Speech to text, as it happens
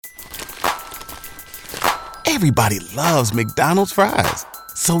everybody loves McDonald's fries.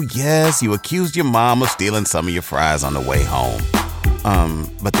 So yes, you accused your mom of stealing some of your fries on the way home.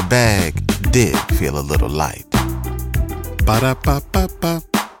 But the bag did feel a little light. Ba-da-ba-ba-ba.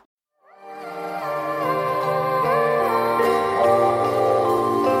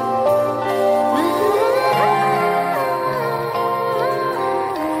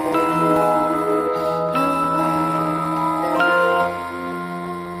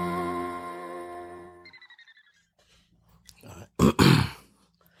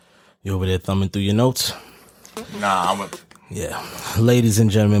 You over there thumbing through your notes? Nah, Yeah. Ladies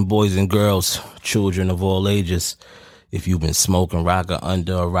and gentlemen, boys and girls, children of all ages, if you've been smoking rock or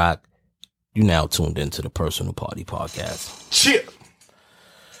under a rock, you now tuned into the Personal Party Podcast. Chip.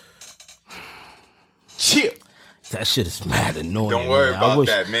 That shit is mad annoying. Don't worry about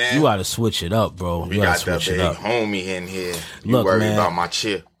that, man. You gotta switch it up, bro. We got that big homie in here. You Look, worry man, about my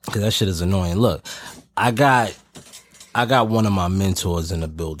chip. Cause that shit is annoying. Look, I got one of my mentors in the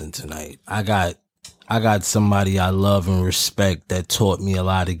building tonight. I got somebody I love and respect that taught me a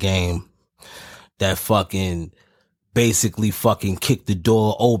lot of game. That basically kicked the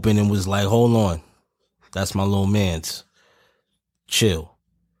door open and was like, hold on. That's my little man's. Chill.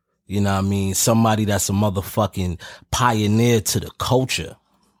 You know what I mean? Somebody that's a motherfucking pioneer to the culture.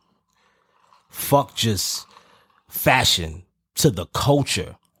 Fuck just fashion, to the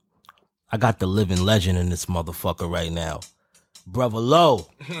culture. I got the living legend in this motherfucker right now. Brother Low,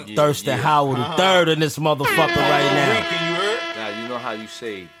 Thistin Howl the third in this motherfucker right now. Now, you know how you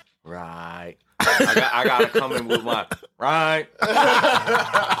say, right. I gotta come in with my, right.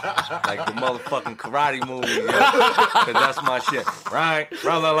 Like the motherfucking karate movie, cause that's my shit. Right,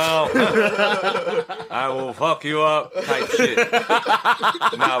 brother Low. I will fuck you up type shit.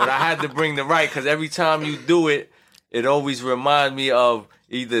 Nah, but I had to bring the right, cause every time you do it, it always reminds me of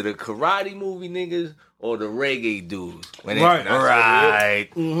either the karate movie niggas or the reggae dudes. Right.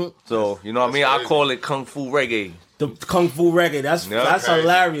 Mm-hmm. So, you know what I mean? I call it Kung Fu Reggae. The Kung Fu Reggae, that's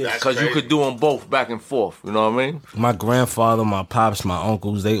hilarious. Because you could do them both back and forth. You know what I mean? My grandfather, my pops, my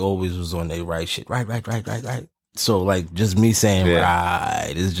uncles, they always was on their right shit. Right. So, like, just me saying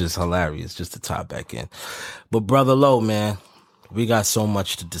right is just hilarious, just to tie back in. But, Brother Low, man, we got so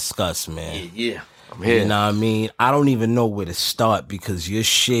much to discuss, man. Yeah. I'm here. You know what I mean? I don't even know where to start because your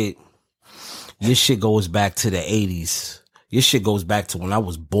shit goes back to the 80s. Your shit goes back to when I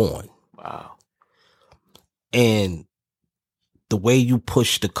was born. Wow. And the way you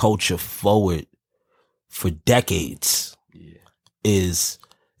push the culture forward for decades is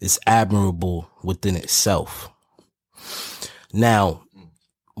admirable within itself. Now,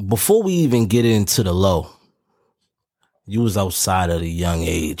 before we even get into the Low, you was outside at a young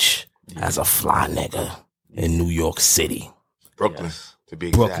age as a fly nigga in New York City. Brooklyn, to be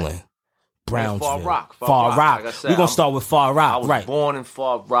exact. Brooklyn. Brownsville. Far Rock. Like we're going to start with Far Rock, I was born in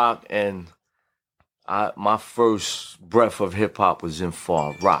Far Rock, and my first breath of hip-hop was in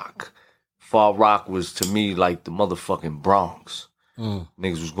Far Rock. Far Rock was, to me, like the motherfucking Bronx.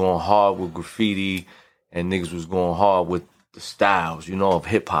 Niggas was going hard with graffiti, and niggas was going hard with the styles, you know, of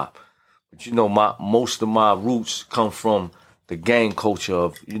hip-hop. But, you know, most of my roots come from the gang culture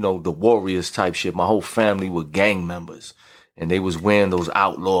of, you know, the Warriors type shit. My whole family were gang members. And they was wearing those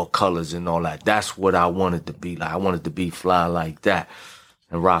outlaw colors and all that. That's what I wanted to be like. I wanted to be fly like that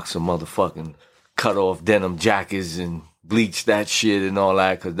and rock some motherfucking cut off denim jackets and bleach that shit and all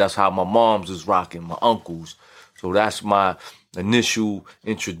that. Cause that's how my moms was rocking, my uncles. So that's my initial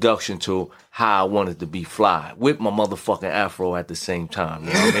introduction to how I wanted to be fly with my motherfucking afro at the same time.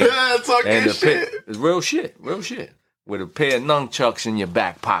 You know what I mean? Yeah, talking and shit. It's real shit. With a pair of nunchucks in your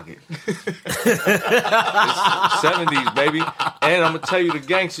back pocket. It's 70s, baby. And I'm going to tell you the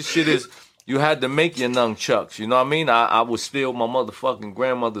gangster shit is you had to make your nunchucks. You know what I mean? I would steal my motherfucking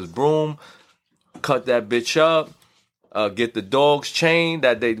grandmother's broom, cut that bitch up, get the dog's chain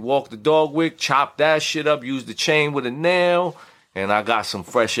that they'd walk the dog with, chop that shit up, use the chain with a nail, and I got some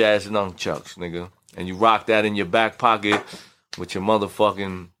fresh-ass nunchucks, nigga. And you rock that in your back pocket with your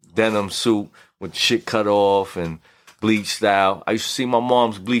motherfucking denim suit with shit cut off and bleach style. I used to see my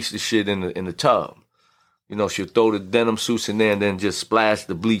mom's bleach the shit in the tub. You know, she'll throw the denim suits in there and then just splash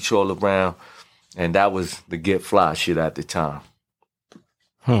the bleach all around. And that was the get fly shit at the time.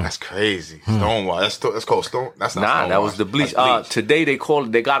 That's crazy. Stonewall. That's called Stone. That's not Stonewall. That was the bleach. Today they call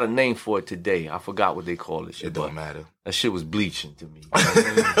it. They got a name for it today. I forgot what they call it. Shit, it don't matter. That shit was bleaching to me.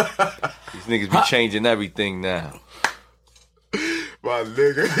 These niggas be changing everything now. My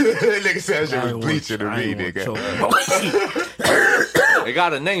nigga, nigga said shit was bleaching to me, nigga. They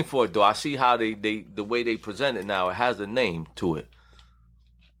got a name for it though. I see how they the way they present it now. It has a name to it.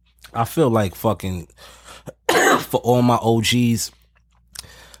 I feel like fucking for all my OGs,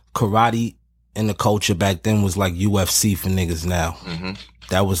 karate in the culture back then was like UFC for niggas now. Mm-hmm.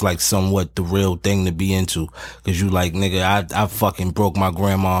 That was like somewhat the real thing to be into. Cause you like, nigga, I fucking broke my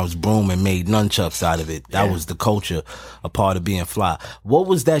grandma's broom and made nunchucks out of it. That was the culture, a part of being fly. What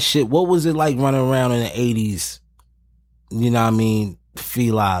was that shit? What was it like running around in the 80s? You know what I mean?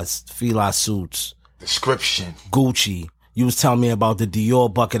 Fila suits. Description. Gucci. You was telling me about the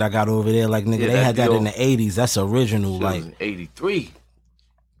Dior bucket I got over there. Like, nigga, they had that in the 80s. That's original. Shit like was in 83.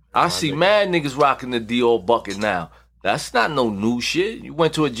 I see mad niggas rocking the Dior bucket now. That's not no new shit. You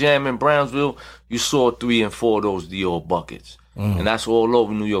went to a jam in Brownsville, you saw 3 and 4 of those Dior buckets. And that's all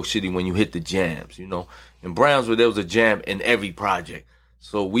over New York City when you hit the jams, you know. In Brownsville, there was a jam in every project.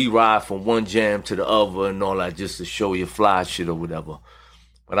 So we ride from one jam to the other and all that just to show you fly shit or whatever.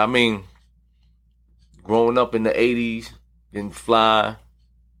 But I mean, growing up in the 80s, getting fly,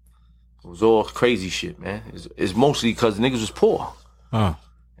 it was all crazy shit, man. It's mostly because niggas was poor.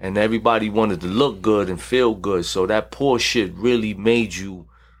 And everybody wanted to look good and feel good. So that poor shit really made you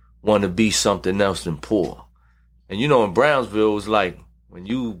want to be something else than poor. And you know, in Brownsville, it was like, when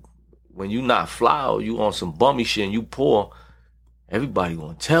you not fly or you on some bummy shit and you poor, everybody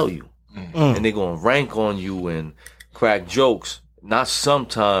gonna tell you. And they gonna rank on you and crack jokes. Not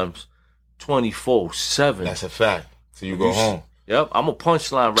sometimes, 24/7. That's a fact. So you go home. Yep, I'm a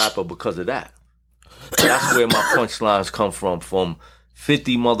punchline rapper because of that. That's where my punchlines come from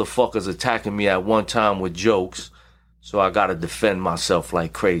 50 motherfuckers attacking me at one time with jokes, so I gotta defend myself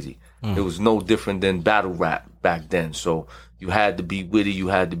like crazy. It was no different than battle rap back then, so you had to be witty, you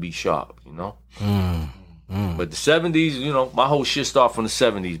had to be sharp, you know? But the 70s, you know, my whole shit started from the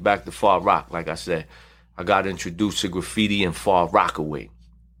 70s, back to Far Rock, like I said. I got introduced to graffiti in Far Rockaway.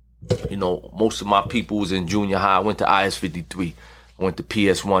 You know, most of my people was in junior high. I went to IS-53. I went to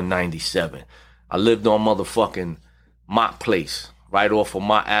PS-1 97. I lived on motherfucking Mott Place, right off of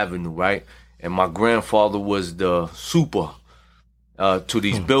Mott Avenue, right? And my grandfather was the super to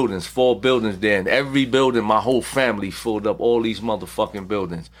these buildings, 4 buildings there. And every building, my whole family filled up all these motherfucking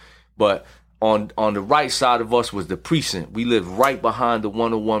buildings. But on the right side of us was the precinct. We lived right behind the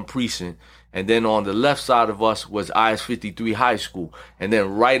 101 precinct. And then on the left side of us was IS-53 High School. And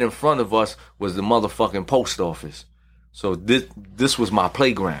then right in front of us was the motherfucking post office. So this was my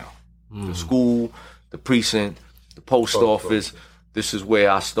playground. The school, the precinct, the post office. This is where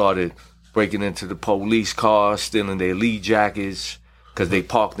I started breaking into the police cars, stealing their lead jackets, because they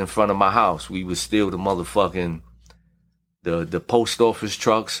parked in front of my house. We would steal the motherfucking, the post office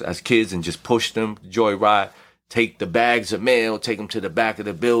trucks as kids and just push them, joyride, take the bags of mail, take them to the back of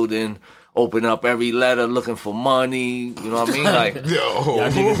the building, open up every letter looking for money. You know what I mean? Like, y'all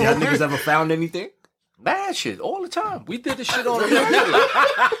niggas ever found anything? Bad shit all the time. We did the shit on the regular.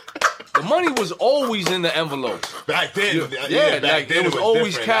 The money was always in the envelopes. Back then, back then it was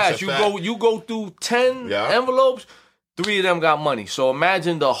always cash. You go through 10 envelopes, 3 of them got money. So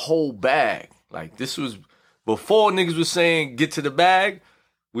imagine the whole bag. Like, this was before niggas was saying get to the bag.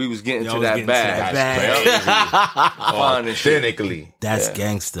 We was getting to that bag. Authentically. That's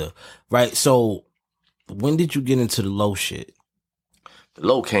gangster. Right, so when did you get into the low shit? The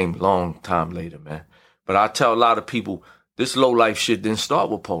low came a long time later, man. But I tell a lot of people, this low life shit didn't start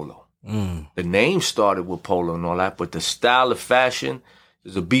with polo. The name started with polo and all that, but the style of fashion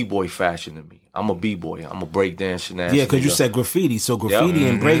is a b-boy fashion to me. I'm a b-boy. I'm a breakdancing ass. Yeah, because you said graffiti, so graffiti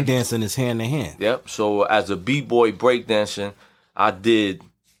and breakdancing is hand in hand. Yep. So as a b-boy breakdancing, I did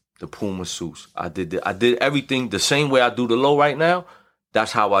the Puma suits. I did everything the same way I do the low right now.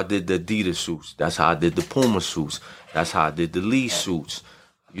 That's how I did the Adidas suits. That's how I did the Puma suits. That's how I did the Lee suits.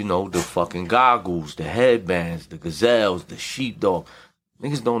 You know, the fucking goggles, the headbands, the gazelles, the sheepdog.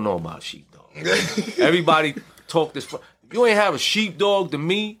 Niggas don't know about sheepdog. Everybody talk this. You ain't have a sheepdog to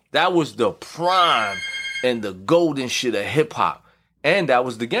me. That was the prime and the golden shit of hip hop. And that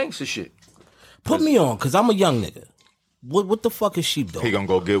was the gangster shit. Put me on, because I'm a young nigga. What the fuck is sheepdog? He gonna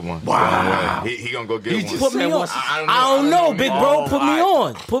go get one. Wow. He gonna go get one. Put me on. I don't know, big bro. Put me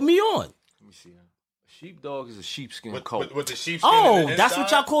on. Put me on. Let me see. Sheepdog is a sheepskin coat. With the sheepskin. Oh, that's what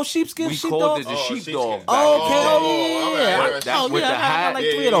y'all call sheepskin? We sheepdog? called it the sheepdog. Oh, okay. With the hat, like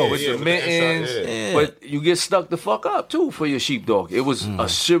 3 of those. with the mittens. But you get stuck the fuck up, too, for your sheepdog. It was a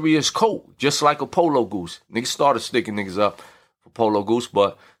serious coat, just like a polo goose. Niggas started sticking niggas up for polo goose,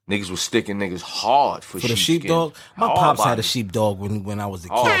 but niggas was sticking niggas hard for the sheepdog. My pops had a sheepdog when I was a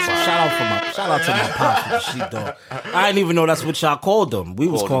kid. So shout out to my pops for the sheepdog. I didn't even know that's what y'all called them. We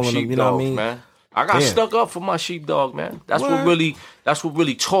was calling them, you know what I mean? Man. I got stuck up for my sheepdog, man. That's what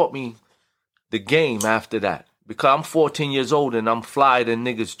really taught me the game after that. because I'm 14 years old and I'm flyer than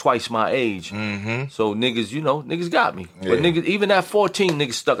niggas twice my age. Mm-hmm. So niggas, niggas got me. Yeah. But niggas, even at 14,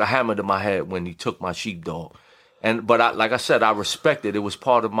 niggas stuck a hammer to my head when he took my sheepdog. But like I said, I respect it. It was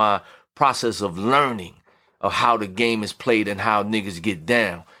part of my process of learning of how the game is played and how niggas get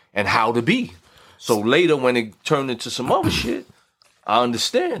down and how to be. So later when it turned into some other shit, I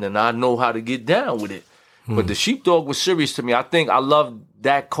understand and I know how to get down with it. But the sheepdog was serious to me. I think I loved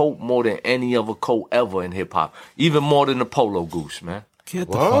that coat more than any other coat ever in hip hop. Even more than the Polo Goose, man. Get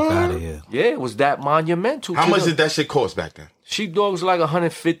the fuck out of here. Yeah, it was that monumental. How much did that shit cost back then? Sheepdog was like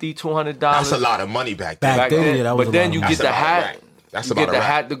 $150, $200. That's a lot of money back then. Back then, yeah, that was but then you get the hat. That's you get the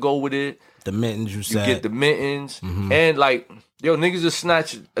hat to go with it. The mittens, you said. You get the mittens. And like, niggas just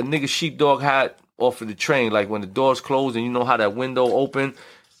snatch a nigga sheepdog hat off of the train. Like when the doors close and you know how that window open.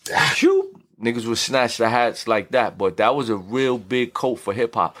 Shoot. Niggas would snatch the hats like that, but that was a real big coat for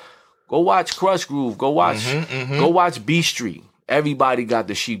hip hop. Go watch Crush Groove. Go watch B Street. Everybody got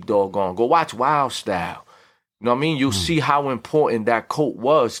the sheepdog on. Go watch Wild Style. You know what I mean? You'll see how important that coat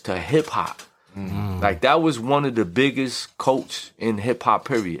was to hip hop. Like that was one of the biggest coats in hip hop.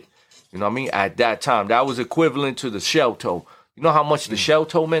 Period. You know what I mean? At that time, that was equivalent to the shell toe. You know how much the shell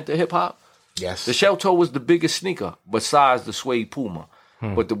toe meant to hip hop? Yes. The shell toe was the biggest sneaker besides the suede Puma.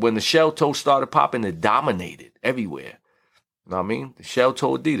 But when the shell toe started popping, it dominated everywhere. You know what I mean? The shell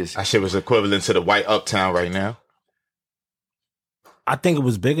toe Adidas. That shit was equivalent to the white Uptown right now. I think it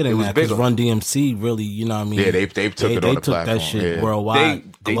was bigger than that because Run DMC really, you know what I mean? Yeah, they took it on the platform. That shit worldwide.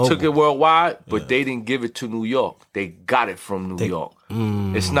 They took it worldwide, but they didn't give it to New York. They got it from New York.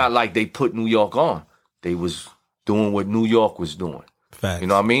 It's not like they put New York on. They was doing what New York was doing. Facts. You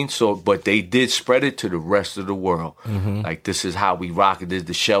know what I mean? So, but they did spread it to the rest of the world. Like, this is how we rock it. This is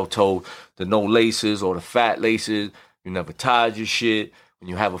the shell toe, the no laces or the fat laces. You never tied your shit. When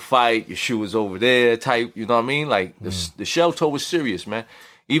you have a fight, your shoe is over there type. You know what I mean? Like, the shell toe was serious, man.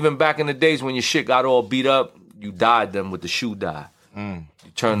 Even back in the days when your shit got all beat up, you dyed them with the shoe dye. You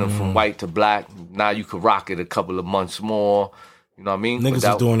turned them from white to black. Now you could rock it a couple of months more. You know what I mean? Niggas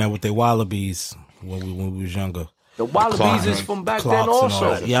was doing that with their Wallabies when we was younger. The Wallabies is from back then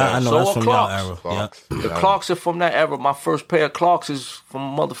also. Yeah, I know. So that's from Clarks. that era. Clarks. Yeah. The Clarks are from that era. My first pair of Clarks is from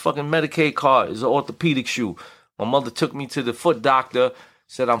a motherfucking Medicaid card. It's an orthopedic shoe. My mother took me to the foot doctor,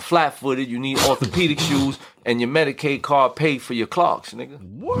 said I'm flat-footed, you need orthopedic shoes, and your Medicaid card paid for your Clarks, nigga.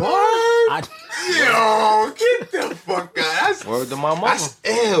 What? Yo, get the fuck out. That's Word to my mama. That's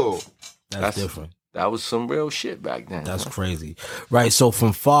ill. That's different. That was some real shit back then. That's crazy. Right, so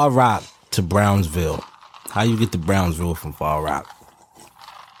from Far Rock to Brownsville, how you get to Brownsville from Far Rock?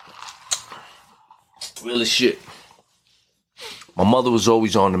 Real as shit. My mother was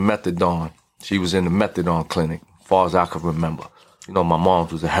always on the methadone. She was in the methadone clinic, as far as I can remember. You know, my mom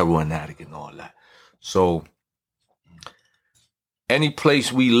was a heroin addict and all that. So, any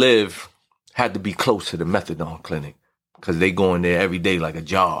place we live had to be close to the methadone clinic because they go in there every day like a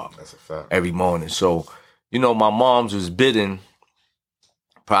job. That's a fact. Every morning. So, you know, my mom's was bidding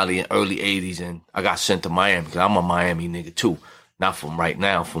probably in early 80s, and I got sent to Miami because I'm a Miami nigga too. Not from right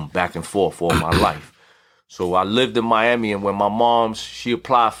now, from back and forth all my life. So I lived in Miami, and when my mom's, she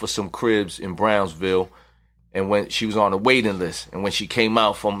applied for some cribs in Brownsville, and when she was on the waiting list, and when she came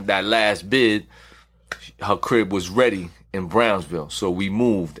out from that last bid, her crib was ready in Brownsville. So we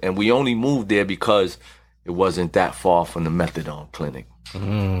moved, and we only moved there because it wasn't that far from the methadone clinic. You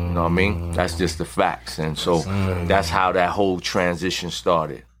know what I mean? That's just the facts. And so that's how that whole transition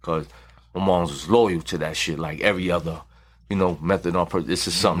started, because my mom was loyal to that shit like every other, you know, methadone person. This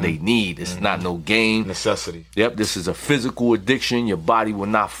is something they need. It's not no game. Necessity. Yep, this is a physical addiction. Your body will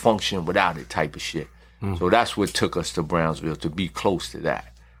not function without it type of shit. So that's what took us to Brownsville, to be close to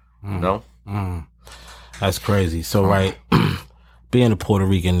that, you know? That's crazy. So, right, being a Puerto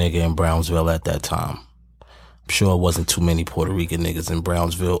Rican nigga in Brownsville at that time, I'm sure it wasn't too many Puerto Rican niggas in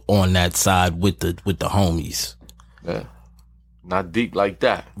Brownsville on that side with the homies. Yeah. Not deep like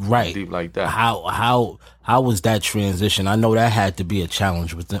that. Right. Not deep like that. How was that transition? I know that had to be a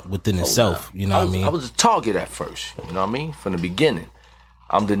challenge within itself. You know what I mean? I was a target at first. You know what I mean? From the beginning.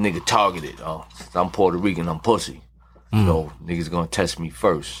 I'm the nigga targeted. I'm Puerto Rican, I'm pussy. So niggas gonna test me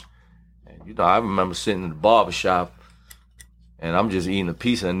first. And you know, I remember sitting in the barbershop and I'm just eating a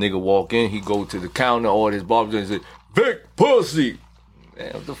pizza, and a nigga walk in, he go to the counter, order his barber and say, Vic, pussy.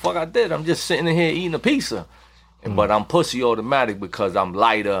 Man, what the fuck I did? I'm just sitting in here eating a pizza. But I'm pussy automatic because I'm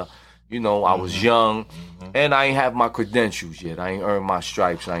lighter, you know, I was young, and I ain't have my credentials yet. I ain't earned my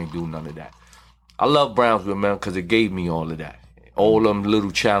stripes, I ain't do none of that. I love Brownsville, man, because it gave me all of that. All them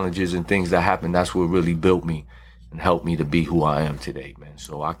little challenges and things that happened, that's what really built me and helped me to be who I am today, man.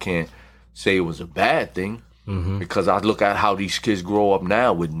 So I can't say it was a bad thing. Because I look at how these kids grow up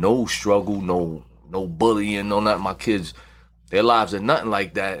now with no struggle, no bullying, no nothing. My kids, their lives are nothing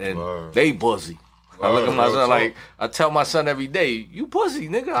like that, and they pussy. I look at my son like, I tell my son every day, you pussy,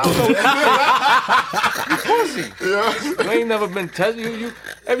 nigga. I don't know what you pussy. Yeah. You ain't never been tested. You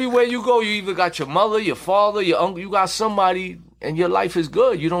everywhere you go, you either got your mother, your father, your uncle, you got somebody, and your life is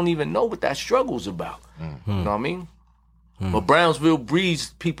good. You don't even know what that struggle's about. You know what I mean? But Brownsville breeds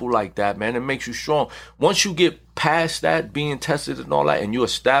people like that, man. It makes you strong. Once you get past that, being tested and all that, and you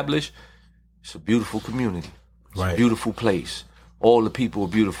establish, it's a beautiful community. It's a beautiful place. All the people are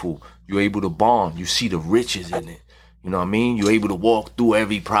beautiful. You're able to bond. You see the riches in it. You know what I mean? You're able to walk through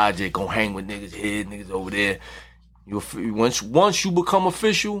every project, go hang with niggas here, niggas over there. Once you become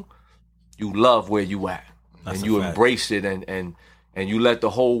official, you love where you at. And you embrace it and you let the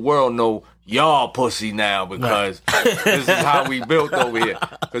whole world know y'all pussy now because this is how we built over here.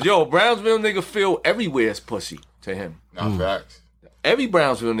 Because, Brownsville nigga feel everywhere is pussy to him. Nah, facts. Every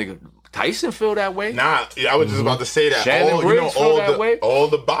Brownsville nigga. Tyson feel that way. Nah, I was just about to say that. All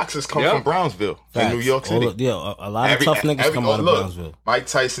the boxes come from Brownsville in New York City. A lot of tough niggas come out of Brownsville. Mike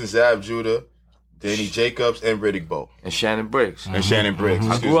Tyson, Zab Judah, Danny Jacobs, and Riddick Bowe. And Shannon Briggs. And Shannon Briggs.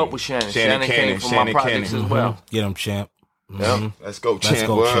 I grew up with Shannon. Shannon came from my projects as well. Get him, champ. Yep. Let's go, champ.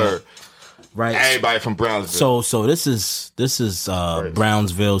 Word. Right. Everybody from Brownsville. So this is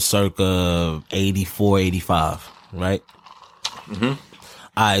Brownsville circa 84, 85, right? Mm-hmm.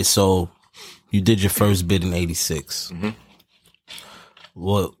 All right, so you did your first bid in 86. Mm-hmm.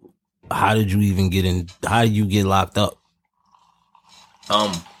 Well, how did you even get in? How did you get locked up?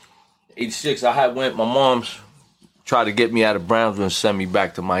 86, my mom's tried to get me out of Brownsville and send me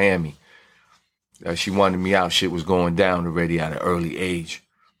back to Miami. She wanted me out. Shit was going down already at an early age.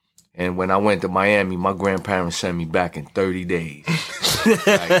 And when I went to Miami, my grandparents sent me back in 30 days.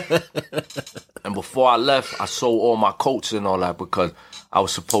 And before I left, I sold all my coats and all that because I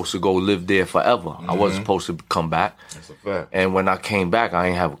was supposed to go live there forever. I wasn't supposed to come back. That's a fact. And when I came back, I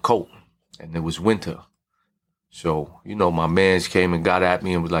ain't have a coat. And it was winter. So, my mans came and got at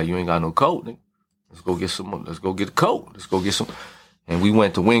me and was like, you ain't got no coat, nigga. Let's go get a coat. Let's go get some. And we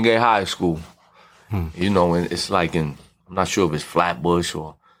went to Wingate High School. And it's like I'm not sure if it's Flatbush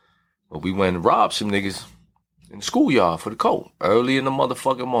but we went and robbed some niggas in the schoolyard for the coat early in the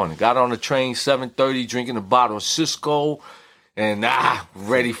motherfucking morning. Got on the train 7:30, drinking a bottle of Cisco, and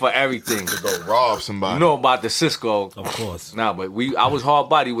ready for everything. To go rob somebody. You know about the Cisco. Of course. Nah, but I was hard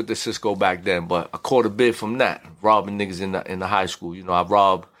body with the Cisco back then, but I caught a bid from that, robbing niggas in the high school. I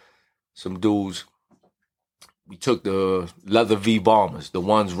robbed some dudes. We took the leather V bombers, the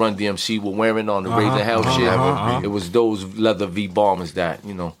ones Run DMC were wearing on the Raising Hell shit. It was those leather V bombers that,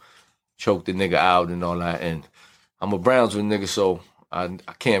 choked the nigga out and all that. And I'm a Brownsville nigga, so I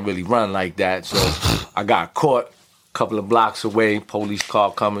can't really run like that. So I got caught a couple of blocks away, police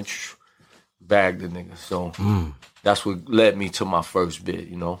car coming, bagged the nigga. So that's what led me to my first bid,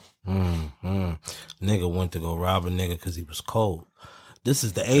 Nigga went to go rob a nigga because he was cold. This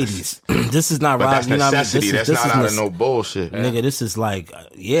is the 80s. This is not robbing. That's necessity. You know what I mean? That's not out of no bullshit. Nigga, this is like,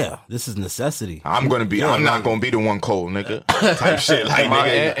 this is necessity. I'm not gonna be the one cold, nigga. Type shit. Like,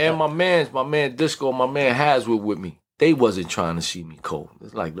 and my man Disco, my man Haswood with me. They wasn't trying to see me cold.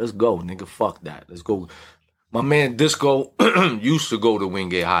 It's like, let's go, nigga. Fuck that. Let's go. My man Disco used to go to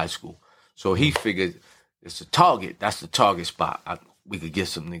Wingate High School. So he figured it's a target. That's the target spot. We could get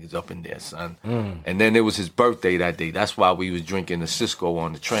some niggas up in there, son. And then it was his birthday that day. That's why we was drinking the Cisco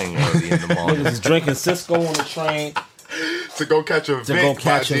on the train early in the morning. Niggas was drinking Cisco on the train. To go catch a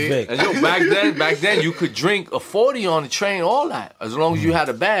Vic. And back then you could drink a 40 on the train, all that, as long as you had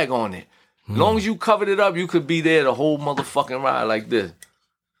a bag on it. As long as you covered it up, you could be there the whole motherfucking ride like this.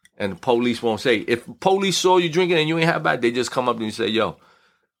 And the police won't say. If police saw you drinking and you ain't have a bag, they just come up to you and say, yo,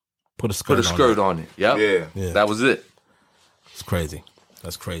 put a skirt on it. Yep. Yeah. That was it. It's crazy.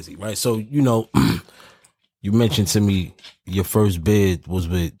 That's crazy, right? So, you mentioned to me your first bid was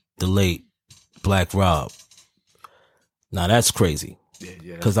with the late Black Rob. Now, that's crazy.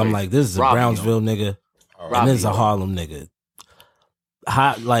 Yeah. Because I'm like, this is a Brownsville nigga, and this is a Harlem nigga.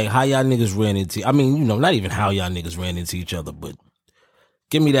 How y'all niggas ran into, not even how y'all niggas ran into each other, but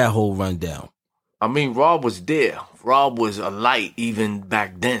give me that whole rundown. Rob was there. Rob was a light even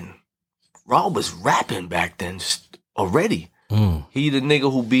back then. Rob was rapping back then already. He the nigga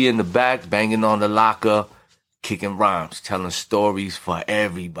who be in the back, banging on the locker, kicking rhymes, telling stories for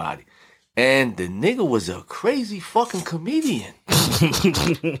everybody. And the nigga was a crazy fucking comedian. Howl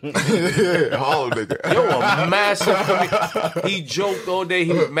nigga. Yo, a massive comedian. He joked all day.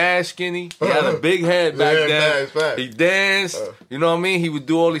 He was mad skinny. He had a big head back then. He danced. You know what I mean? He would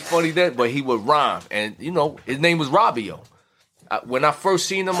do all these funny things, but he would rhyme. And, you know, his name was Robbio. When I first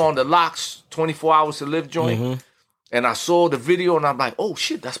seen him on the Locks 24 Hours to Live joint, and I saw the video, and I'm like, oh,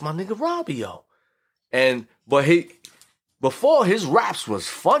 shit, that's my nigga Robbio. But before his raps was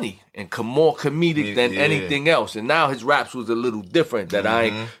funny and more comedic than anything else, and now his raps was a little different that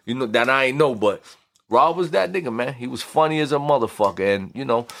I ain't know. But Rob was that nigga, man. He was funny as a motherfucker, and you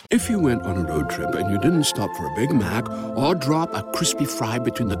know. If you went on a road trip and you didn't stop for a Big Mac or drop a crispy fry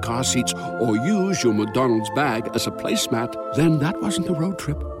between the car seats or use your McDonald's bag as a placemat, then that wasn't a road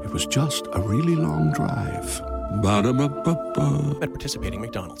trip. It was just a really long drive. Ba-da-ba-ba-ba. At participating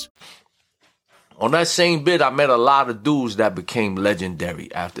McDonald's. On that same bit, I met a lot of dudes that became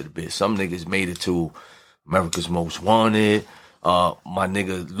legendary after the bit. Some niggas made it to America's Most Wanted. My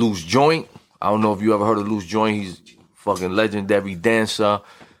nigga Loose Joint. I don't know if you ever heard of Loose Joint. He's fucking legendary dancer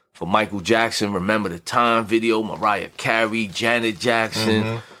for Michael Jackson. Remember the Time video, Mariah Carey, Janet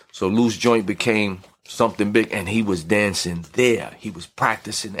Jackson. So Loose Joint became something big, and he was dancing there. He was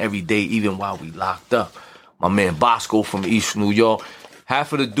practicing every day, even while we locked up. My man Bosco from East New York.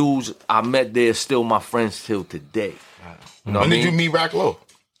 Half of the dudes I met there still my friends till today. You know when did you meet Rack Low?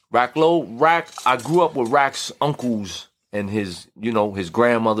 Rack Low, I grew up with Rack's uncles and his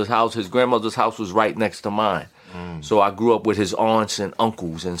grandmother's house. His grandmother's house was right next to mine. So I grew up with his aunts and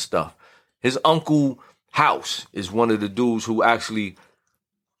uncles and stuff. His uncle House is one of the dudes who actually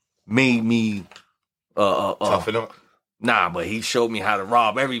made me toughen up. Nah, but he showed me how to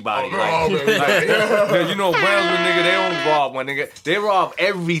rob everybody. You know, Brownsville nigga, they don't rob my nigga. They rob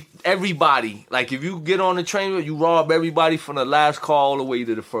everybody. Like if you get on the train, you rob everybody from the last car all the way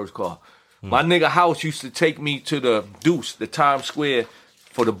to the first car. My nigga House used to take me to the Deuce, the Times Square,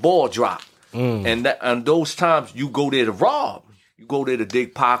 for the ball drop. And those times you go there to rob. You go there to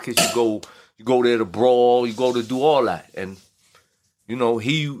dig pockets. You go there to brawl. You go to do all that. And you know,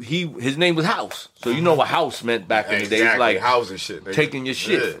 his name was House. So you know what House meant back in the day. It's like house and shit, nigga. Taking your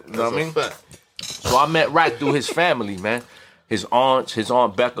shit. Yeah, you know what I mean? Fact. So I met Rack through his family, man. His Aunt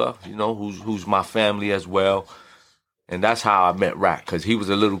Becca, you know, who's my family as well. And that's how I met Rack, because he was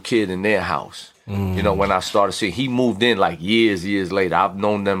a little kid in their house. You know, when I started seeing, he moved in like years later. I've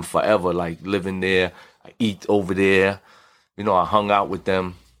known them forever, like living there. I eat over there. You know, I hung out with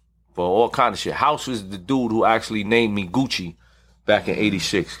them for all kind of shit. House was the dude who actually named me Gucci back in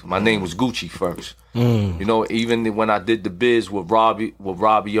 '86. My name was Gucci first. You know, even when I did the biz with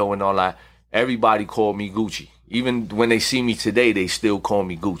Robbio and all that, everybody called me Gucci. Even when they see me today, they still call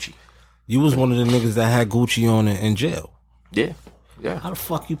me Gucci. You was one of the niggas that had Gucci on in jail. Yeah. How the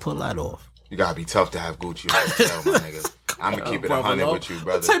fuck you pull that off? You gotta be tough to have Gucci on the tail, my nigga. I'm gonna keep it 100 with you,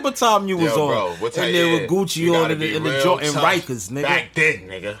 brother. What type of time you was on? Bro, what type, and there with Gucci on in the joint in Rikers, nigga. Back then,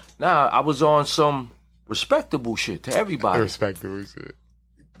 nigga. Nah, I was on some respectable shit to everybody. Respectable shit.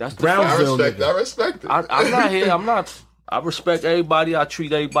 That's the Brownsville, I respect it. I'm not here. I respect everybody. I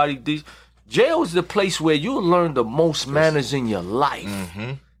treat everybody decent. Jail is the place where you'll learn the most manners in your life.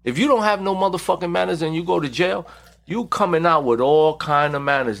 If you don't have no motherfucking manners and you go to jail, you coming out with all kind of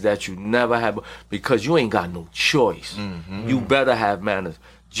manners that you never had, because you ain't got no choice. You better have manners.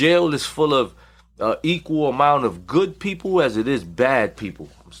 Jail is full of equal amount of good people as it is bad people.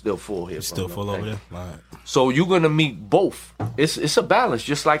 I'm still full here. Still full over there? All right. So you're going to meet both. It's a balance,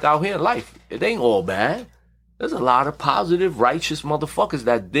 just like out here in life. It ain't all bad. There's a lot of positive, righteous motherfuckers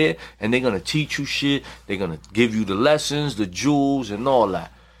that there, and they're going to teach you shit. They're going to give you the lessons, the jewels, and all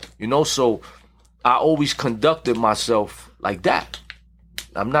that. You know, so I always conducted myself like that.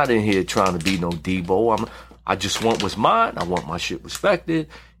 I'm not in here trying to be no Debo. I just want what's mine. I want my shit respected,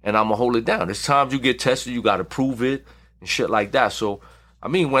 and I'm going to hold it down. There's times you get tested, you got to prove it, and shit like that. So, I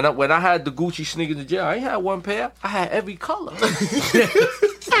mean, when I had the Gucci sneakers in jail, I ain't had one pair. I had every color.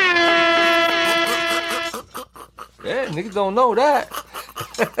 Yeah, niggas don't know that.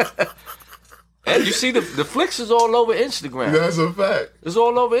 And you see the flicks is all over Instagram. That's a fact. It's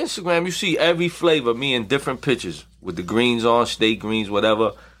all over Instagram. You see every flavor, me in different pictures with the greens on, state greens,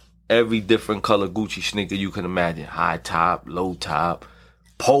 whatever. Every different color Gucci sneaker you can imagine. High top, low top,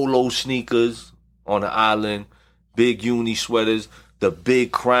 polo sneakers on the island, big uni sweaters, the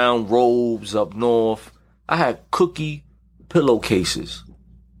big crown robes up north. I had cookie pillowcases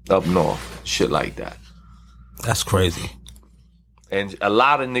up north, shit like that. That's crazy. And a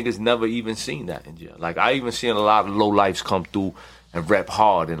lot of niggas never even seen that in jail. Like, I even seen a lot of lowlifes come through and rep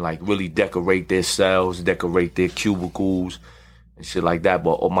hard and, like, really decorate their cells, decorate their cubicles, and shit like that.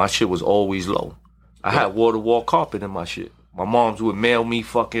 But my shit was always low. I had wall-to-wall carpet in my shit. My moms would mail me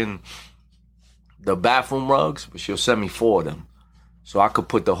fucking the bathroom rugs, but she'll send me 4 of them. So I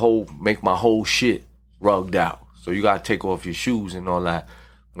could make my whole shit rugged out. So you gotta take off your shoes and all that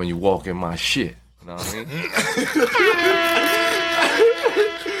when you walk in my shit. You know what I mean?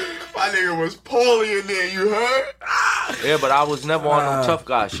 My nigga was poorly in there, you heard? Yeah, but I was never on no tough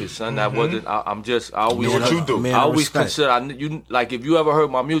guy shit, son. That wasn't. I always. What you do? Man, I always respect. consider. Like if you ever heard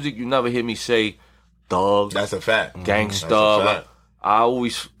my music, you never hear me say thug. That's a fact. Gangster. That's a fact. I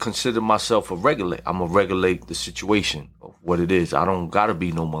always consider myself a regulate. I'm gonna regulate the situation of what it is. I don't gotta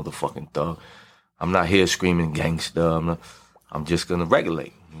be no motherfucking thug. I'm not here screaming gangster. I'm just gonna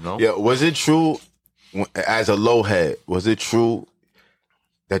regulate. You know? Yeah. Was it true, as a low head? Was it true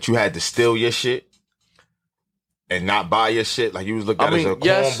that you had to steal your shit and not buy your shit? Like you was looked at as a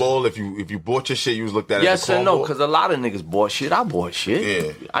cornball. If you bought your shit, you was looked at as a cornball. Yes and no, because a lot of niggas bought shit. I bought shit.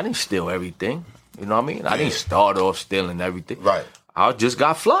 Yeah. I didn't steal everything. You know what I mean? I didn't start off stealing everything. Right. I just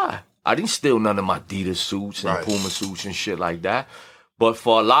got fly. I didn't steal none of my Adidas suits and Puma suits and shit like that. But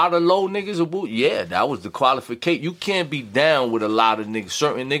for a lot of low niggas, yeah, that was the qualification. You can't be down with a lot of niggas,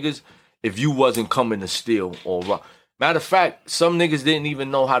 certain niggas, if you wasn't coming to steal or rob. Matter of fact, some niggas didn't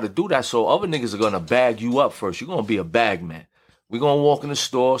even know how to do that, so other niggas are going to bag you up first. You're going to be a bag man. We're going to walk in the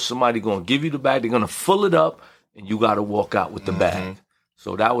store, somebody going to give you the bag, they're going to fill it up, and you got to walk out with the bag.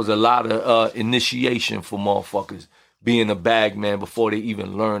 So that was a lot of initiation for motherfuckers being a bag man before they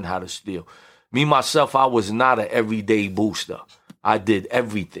even learned how to steal. Me, myself, I was not an everyday booster. I did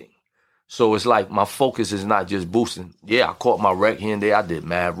everything. So it's like my focus is not just boosting. Yeah, I caught my wreck here and there. I did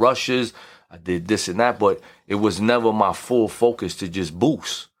mad rushes. I did this and that, but it was never my full focus to just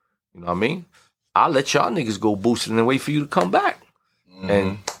boost. You know what I mean? I'll let y'all niggas go boosting and wait for you to come back.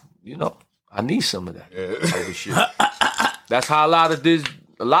 And, you know, I need some of that type of shit. That's how a lot of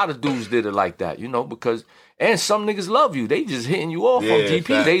dudes did it like that, you know, because... And some niggas love you. They just hitting you off on GP.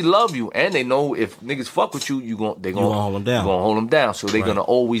 Fact. They love you. And they know if niggas fuck with you, they gonna hold them down. You gonna hold them down. So they're gonna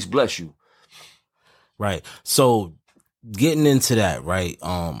always bless you. Right. So getting into that, right?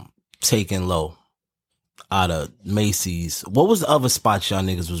 Taking low out of Macy's. What was the other spots y'all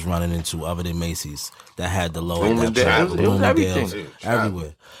niggas was running into other than Macy's that had the low? It was everything.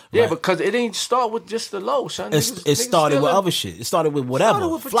 Everywhere. Yeah, because it didn't start with just the low, son. It started with other shit. It started with whatever. It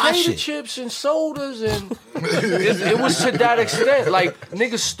started with fly potato shit. chips and sodas, and it was to that extent. Like,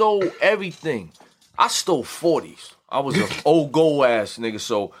 niggas stole everything. I stole 40s. I was an old go ass nigga,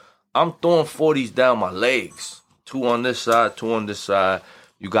 so I'm throwing 40s down my legs. 2 on this side, 2 on this side.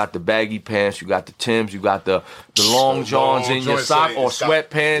 You got the baggy pants, you got the Timbs, you got the long johns in your sock or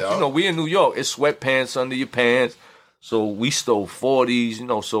sweatpants. You know, we in New York, it's sweatpants under your pants. So we stole 40s, you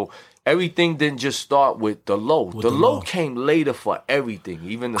know, so everything didn't just start with the low. The low came later for everything,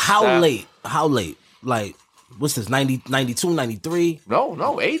 even the How late? Like, what's this, 90, 92, 93? No,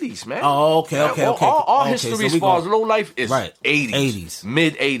 80s, man. Oh, okay. Our history so as far as low life is 80s. 80s.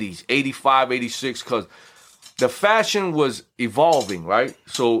 Mid-80s, 85, 86, because the fashion was evolving, right?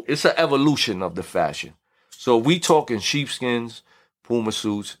 So it's an evolution of the fashion. So we talking sheepskins, Puma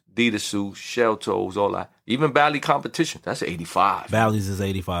suits, Adidas suits, shell toes, all that. Even Bally competition, that's 85. Bally's is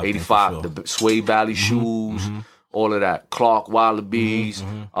 85. 85. Sure. The suede Bally shoes, all of that. Clark Wallabies.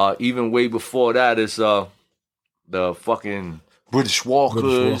 Even way before that is the fucking British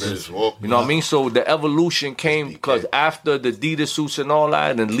Walkers. You know what I mean? So the evolution came because after the Adidas suits and all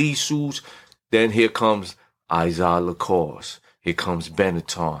that and Lee suits, then here comes Isaiah Lacoste. Here comes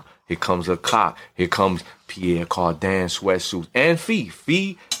Benetton. Here comes Lecoq. Here comes Pierre Cardin sweatsuits. And Fee.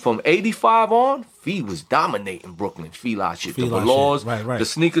 Fee, from 85 on, Fee was dominating Brooklyn. Fila shit. The velours, the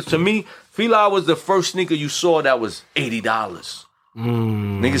sneakers. To me, Fila was the first sneaker you saw that was $80.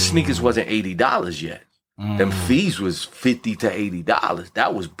 Niggas' sneakers wasn't $80 yet. Them fees was $50 to $80.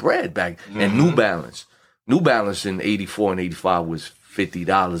 That was bread back. And New Balance. New Balance in 84 and 85 was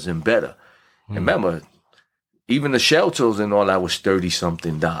 $50 and better. And remember, even the shell toes and all that was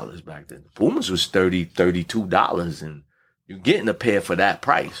 $30-something back then. The Pumas was $30, $32, and you're getting a pair for that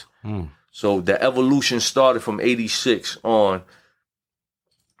price. So the evolution started from 86 on,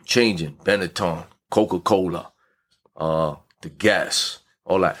 changing Benetton, Coca-Cola, the Guess,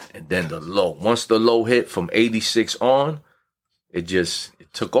 all that, and then the low. Once the low hit from 86 on, it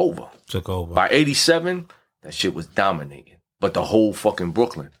took over. By 87, that shit was dominating. But the whole fucking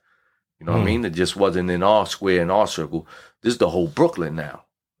Brooklyn. You know what I mean? It just wasn't in our square, in our circle. This is the whole Brooklyn now.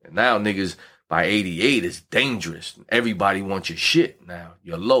 And now niggas, by 88, it's dangerous. Everybody wants your shit now.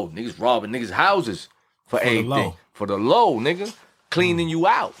 You're low. Niggas robbing niggas' houses for anything. For the low, nigga. Cleaning you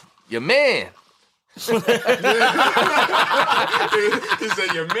out. Your man. He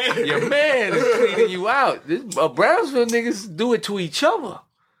said your man. Your man is cleaning you out. Brownsville niggas do it to each other.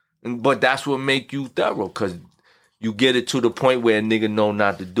 But that's what make you thorough, because you get it to the point where a nigga know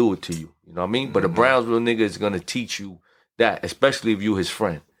not to do it to you. You know what I mean? But a Brownsville nigga is going to teach you that, especially if you his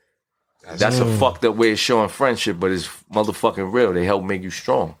friend. That's a fucked up way of showing friendship, but it's motherfucking real. They help make you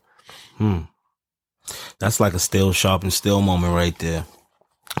strong. That's like a still sharp and still moment right there.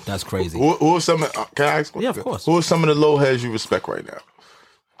 That's crazy. Who are some? Can I ask? Yeah, of course. Who are some of the low heads you respect right now?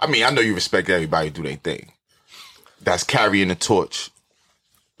 I mean, I know you respect everybody do their thing. That's carrying the torch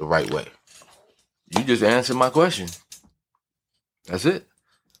the right way. You just answered my question. That's it.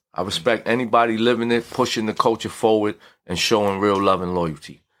 I respect anybody living it, pushing the culture forward, and showing real love and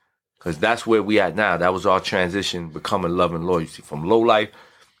loyalty. Because that's where we at now. That was our transition, becoming love and loyalty. From low life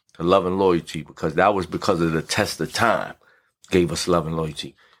to love and loyalty. Because that was because of the test of time. Gave us love and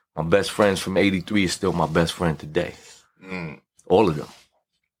loyalty. My best friends from 83 is still my best friend today. All of them.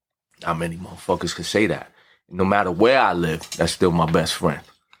 Not many motherfuckers can say that. No matter where I live, that's still my best friend.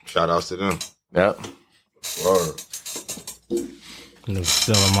 Shout outs to them. Yep. Word.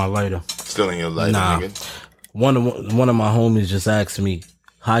 Still in my lighter. Still in your lighter, nigga. One of my homies just asked me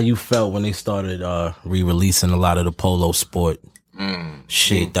how you felt when they started re-releasing a lot of the polo sport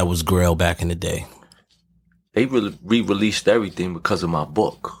shit that was Grail back in the day. They re-released everything because of my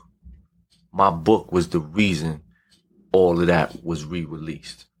book. My book was the reason all of that was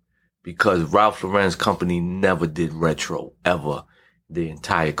re-released. Because Ralph Lauren's company never did retro, ever, their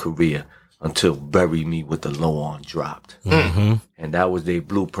entire career, until Bury Me with the Low On dropped. And that was their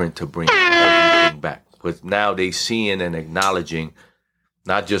blueprint to bring everything back. But now they seeing and acknowledging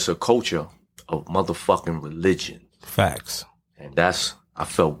not just a culture, a motherfucking religion. Facts. And I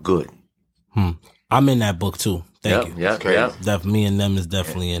felt good. I'm in that book too. Thank you. Yep. Me and them is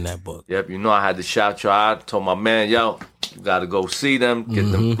definitely in that book. Yep. You know, I had to shout y'all out. Told my man, yo, you got to go see them, get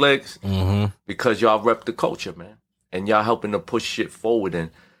them flicks, because y'all rep the culture, man. And y'all helping to push shit forward. And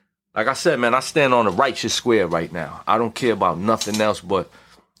like I said, man, I stand on the righteous square right now. I don't care about nothing else but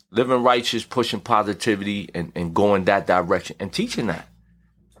living righteous, pushing positivity, and going that direction and teaching that.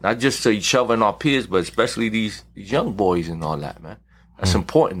 Not just to each other and our peers, but especially these young boys and all that, man. That's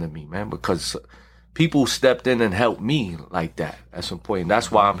important to me, man, because people stepped in and helped me like that. That's important. That's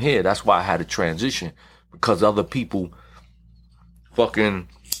why I'm here. That's why I had to transition, because other people fucking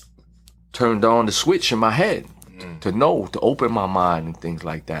turned on the switch in my head to know, to open my mind and things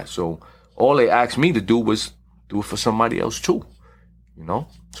like that. So all they asked me to do was do it for somebody else too, you know?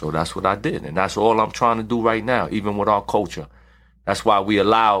 So that's what I did. And that's all I'm trying to do right now, even with our culture. That's why we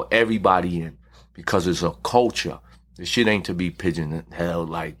allow everybody in, because it's a culture. This shit ain't to be pigeonholed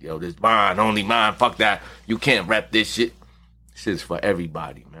like, yo, this mine, only mine, fuck that. You can't rep this shit. This shit's for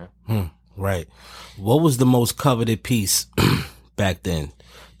everybody, man. Right. What was the most coveted piece back then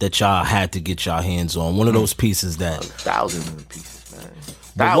that y'all had to get y'all hands on? One of those pieces that... Thousands of pieces,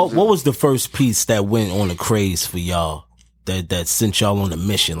 man. What was the first piece that went on a craze for y'all that sent y'all on a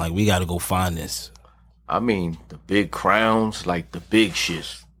mission? Like, we got to go find this. I mean, the big crowns, like the big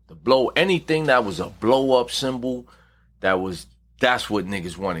shits. Anything that was a blow-up symbol, that's what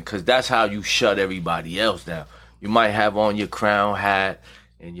niggas wanted, because that's how you shut everybody else down. You might have on your crown hat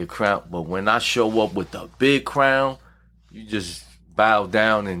and your crown, but when I show up with the big crown, you just bow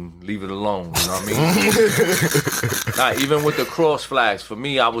down and leave it alone, you know what I mean? Even with the cross flags, for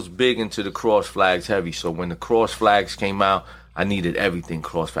me, I was big into the cross flags heavy, so when the cross flags came out, I needed everything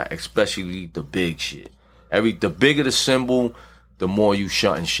cross flag, especially the big shit. The bigger the symbol, the more you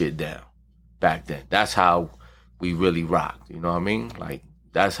shutting shit down back then. That's how we really rocked, you know what I mean? Like,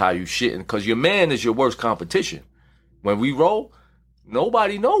 that's how you shitting, because your man is your worst competition. When we roll,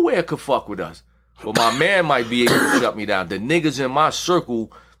 nobody nowhere could fuck with us. But my man might be able to shut me down. The niggas in my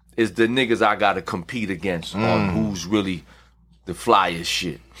circle is the niggas I gotta compete against on who's really the flyest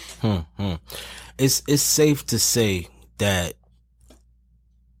shit. It's safe to say that,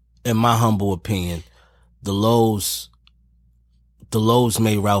 in my humble opinion, the lows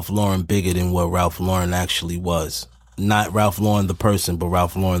made Ralph Lauren bigger than what Ralph Lauren actually was. Not Ralph Lauren the person, but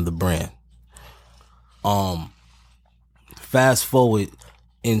Ralph Lauren the brand. Fast forward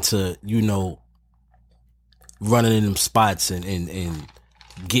into, you know, running in them spots and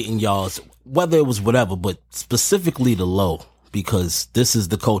getting y'all's, whether it was whatever, but specifically the low, because this is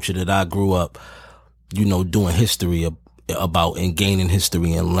the culture that I grew up, you know, doing history about and gaining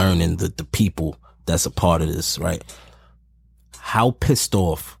history and learning the people that's a part of this, right? How pissed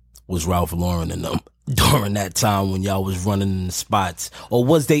off was Ralph Lauren and them during that time when y'all was running in the spots? Or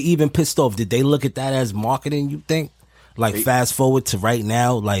was they even pissed off? Did they look at that as marketing, you think? Like, fast forward to right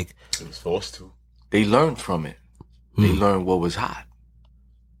now, like... It was forced to. they learned from it. They learned what was hot.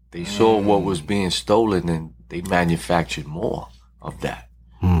 They saw what was being stolen, and they manufactured more of that.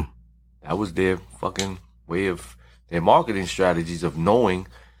 That was their fucking way of their marketing strategies of knowing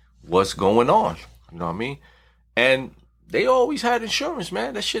what's going on. You know what I mean? And they always had insurance,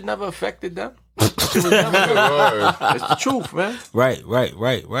 man. That shit never affected them. It's the truth, man.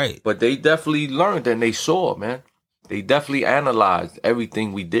 Right. But they definitely learned and they saw, man. They definitely analyzed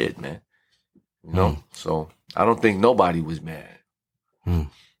everything we did, man. You know? So I don't think nobody was mad.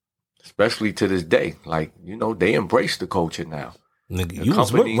 Especially to this day. Like, you know, they embrace the culture now. Nigga, you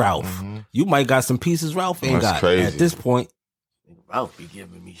was with Ralph. You might got some pieces Ralph ain't got crazy. At this point. Ralph be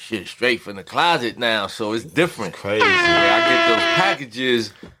giving me shit straight from the closet now, so it's different. Crazy. When I get those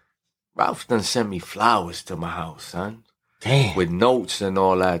packages, Ralph done send me flowers to my house, son. Damn. With notes and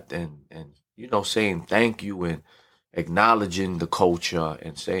all that, and you know, saying thank you and acknowledging the culture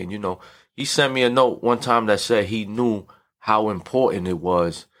and saying, you know, he sent me a note one time that said he knew how important it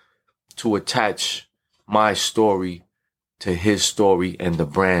was to attach my story to his story and the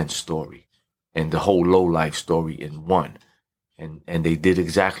brand story and the whole low life story in one. And they did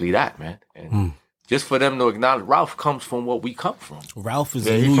exactly that, man. And just for them to acknowledge, Ralph comes from what we come from. Ralph is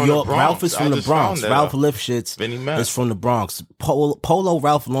in New York. Ralph is from the Bronx. Ralph Lifshitz is from the Bronx. Polo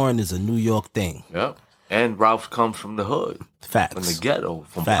Ralph Lauren is a New York thing. Yeah. And Ralph comes from the hood. Facts. From the ghetto,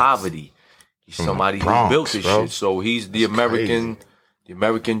 from poverty. He's from somebody who built this shit. So he's the American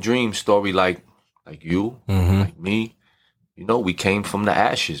dream story like you, like me. You know, we came from the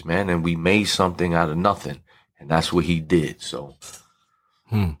ashes, man, and we made something out of nothing. And that's what he did. So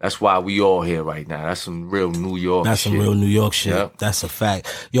that's why we all here right now. That's some real New York shit. That's some real New York shit. Yep. That's a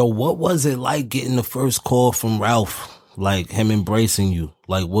fact. Yo, what was it like getting the first call from Ralph? Like him embracing you?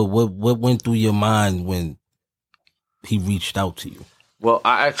 Like what went through your mind when he reached out to you? Well,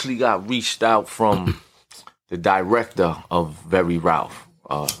 I actually got reached out from the director of Very Ralph,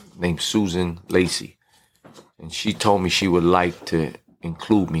 named Susan Lacey. And she told me she would like to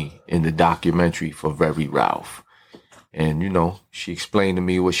include me in the documentary for Very Ralph. And, you know, she explained to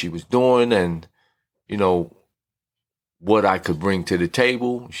me what she was doing and, you know, what I could bring to the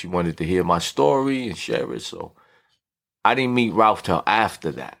table. She wanted to hear my story and share it. So I didn't meet Ralph till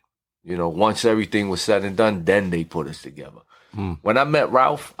after that. You know, once everything was said and done, then they put us together. When I met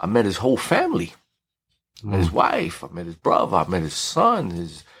Ralph, I met his whole family. I met his wife, I met his brother, I met his son,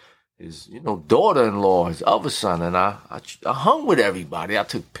 his you know, daughter-in-law, his other son, and I hung with everybody. I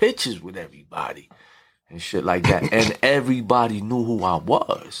took pictures with everybody and shit like that. And everybody knew who I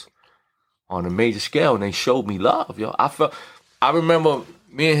was on a major scale, and they showed me love, yo. I remember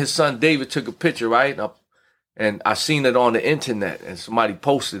me and his son David took a picture, right? And I seen it on the internet, and somebody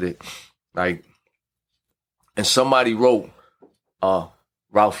posted it, like, and somebody wrote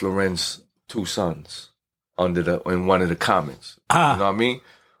Ralph Lauren's two sons in one of the comments. You know what I mean?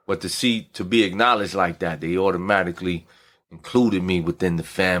 But to be acknowledged like that, they automatically included me within the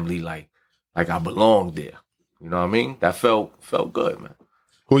family, like I belonged there. You know what I mean? That felt good, man.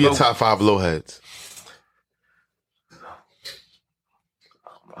 Who are your top 5 low heads?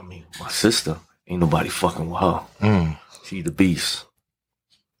 I mean, my sister. Ain't nobody fucking with her. She the beast.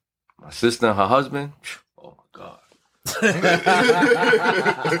 My sister and her husband. Oh my God.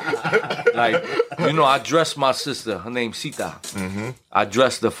 Like, you know, I dressed my sister. Her name's Sita. I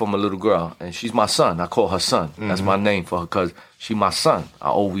dressed her from a little girl, and she's my son. I call her son. That's my name for her because she my son. I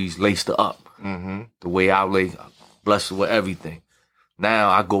always laced her up. The way I lay, bless her with everything. Now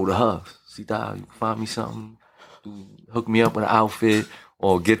I go to her. Sita, you can find me something. Hook me up with an outfit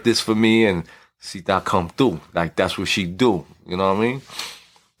or get this for me, and Sita come through. Like, that's what she do. You know what I mean?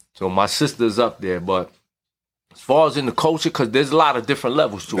 So my sister's up there, but as far as in the culture, because there's a lot of different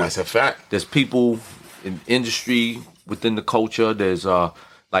levels to it. That's a fact. There's people in industry within the culture. There's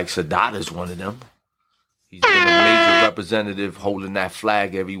like Sadada's one of them. He's been a major representative holding that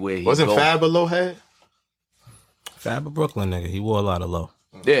flag everywhere he Wasn't goes. Fab a low head? Fab a Brooklyn nigga. He wore a lot of low.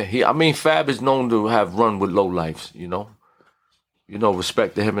 Yeah, Fab is known to have run with low lives, you know. You know,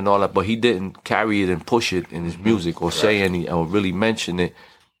 respect to him and all that, but he didn't carry it and push it in his music or say any or really mention it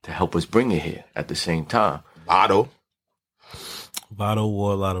to help us bring it here at the same time. Vado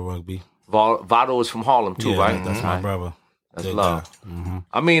wore a lot of rugby. Vado is from Harlem too, right? That's my brother. That's love.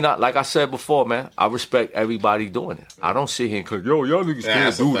 I mean, like I said before, man, I respect everybody doing it. I don't sit here and click, yo, y'all niggas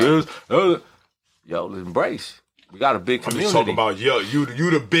can't do this. Yo, embrace. We got a big community. I'm just talking about, yo, you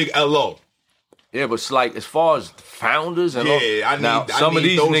the big LO. Yeah, but it's like, as far as founders and all, some of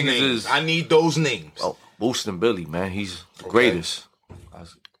these niggas names. I need those names. Oh, Boostin' Billy, man, he's the greatest. A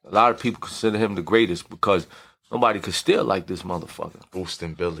lot of people consider him the greatest because nobody could steal like this motherfucker.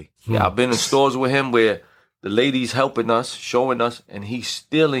 Boosting Billy. Yeah, I've been in stores with him where the lady's helping us, showing us, and he's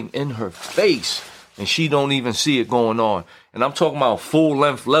stealing in her face, and she don't even see it going on. And I'm talking about full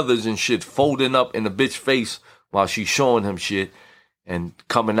length leathers and shit folding up in the bitch face while she's showing him shit and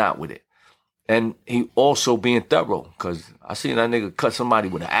coming out with it. And he also being thorough, because I seen that nigga cut somebody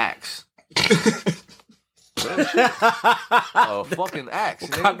with an axe. A fucking axe.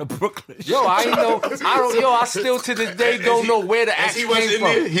 What kind of Brooklyn? Yo, I still to this day don't know where the axe came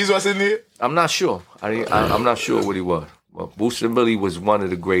from. He's what's in there? I'm not sure. I'm not sure what he was. Well, Boostin' Billy was one of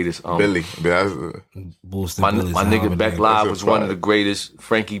the greatest. Billy. My nigga Beck Live was one of the greatest.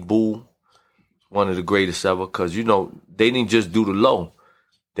 Frankie Boo, one of the greatest ever. Because, you know, they didn't just do the low.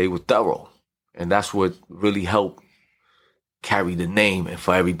 They were thorough. And that's what really helped carry the name and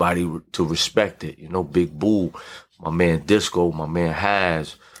for everybody to respect it. You know, Big Boo, my man Disco, my man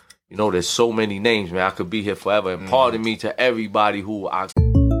Haz. You know, there's so many names, man. I could be here forever. And pardon me to everybody who I...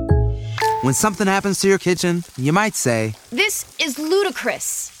 When something happens to your kitchen, you might say, "This is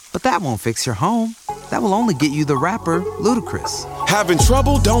ludicrous." But that won't fix your home. That will only get you the rapper, Ludacris. Having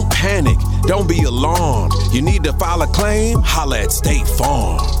trouble? Don't panic. Don't be alarmed. You need to file a claim? Holla at State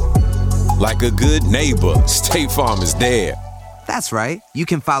Farm. Like a good neighbor, State Farm is there. That's right. You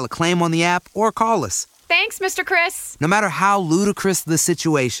can file a claim on the app or call us. Thanks, Mr. Chris. No matter how ludicrous the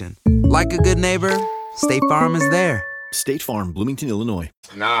situation, like a good neighbor, State Farm is there. State Farm, Bloomington, Illinois.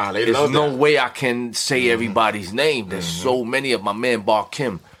 Nah, There's no way I can say everybody's name. There's so many of my man Bar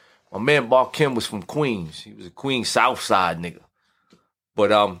Kim. My man Bar Kim was from Queens. He was a Queens South Side nigga.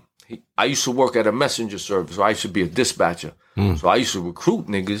 But I used to work at a messenger service. So I used to be a dispatcher. So I used to recruit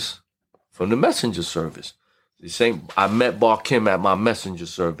niggas from the messenger service. I met Bar Kim at my messenger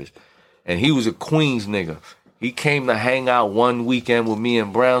service. And he was a Queens nigga. He came to hang out one weekend with me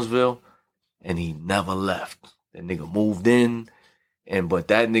in Brownsville, and he never left. That nigga moved in, but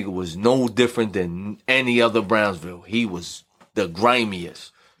that nigga was no different than any other Brownsville. He was the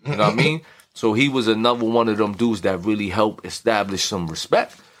grimiest. You know what I mean? So he was another one of them dudes that really helped establish some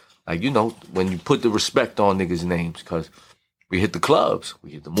respect. Like, you know, when you put the respect on niggas' names, because we hit the clubs,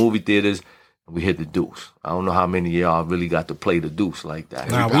 we hit the movie theaters, and we hit the deuce. I don't know how many of y'all really got to play the deuce like that.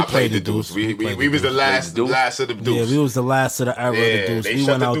 Nah, we played the deuce. We was the last of the deuce. Yeah, we was the last of the era of the deuce. They we shut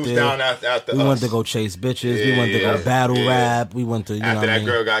went the out deuce there. Down after we us. went to go chase bitches. We went to go battle rap. We went to, you after know that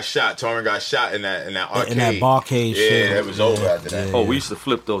girl got shot, Torrin got shot in that arcade. In that barcade shit. Yeah, it was over after that. Oh, we used to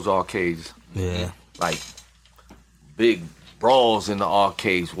flip those arcades. Yeah. Like, big brawls in the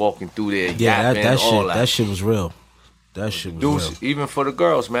arcades, walking through there, yeah, yapping, that shit was real. That shit was Deuce, real. even for the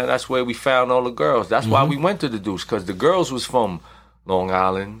girls, man, that's where we found all the girls. That's why we went to the Deuce, because the girls was from Long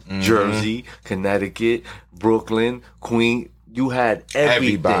Island, Jersey, Connecticut, Brooklyn, Queens. You had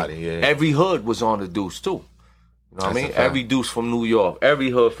everything. Everybody, yeah. Every hood was on the Deuce, too. You know what I mean? Every Deuce from New York,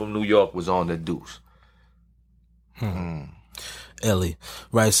 every hood from New York was on the Deuce. Ellie,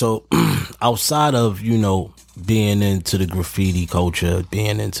 right? So outside of, you know, being into the graffiti culture,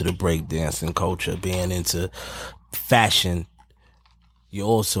 being into the breakdancing culture, being into fashion, you're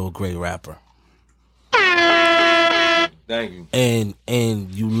also a great rapper. Thank you.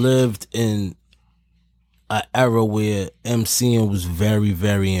 And you lived in an era where MCing was very,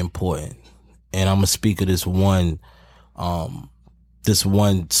 very important. And I'm gonna speak of this one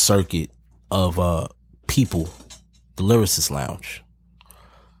circuit of people, the Lyricist Lounge.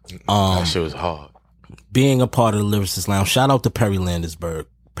 That shit was hard. Being a part of the Lyricist Lounge, shout out to Perry Landersberg.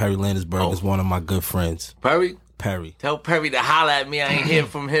 Perry Landersberg is one of my good friends. Perry? Perry. Tell Perry to holler at me. I ain't hear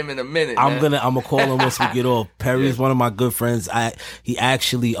from him in a minute. I'm gonna call him once we get off. Perry is one of my good friends. He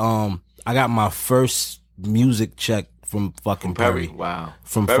actually I got my first music check from fucking Perry. Wow.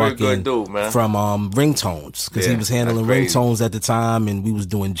 From Perry fucking good dude, man. From ringtones, because he was handling ringtones at the time, and we was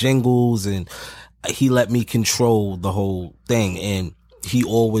doing jingles, and he let me control the whole thing, and he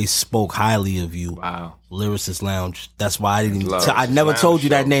always spoke highly of you. Wow. Lyricist Lounge. That's why I didn't. I never told you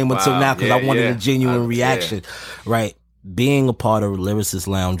that name until now, because I wanted a genuine reaction. Right. Being a part of Lyricist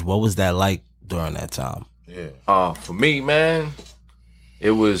Lounge, what was that like during that time? Yeah. For me, man,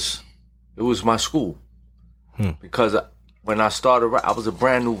 it was my school. Because when I started, I was a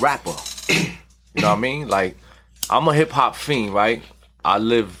brand new rapper. You know what I mean? Like, I'm a hip hop fiend, right? I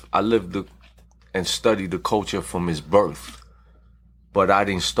lived and studied the culture from its birth. But I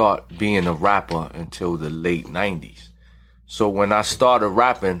didn't start being a rapper until the late 90s. So when I started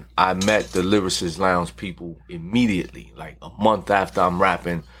rapping, I met the Lyricist Lounge people immediately. Like a month after I'm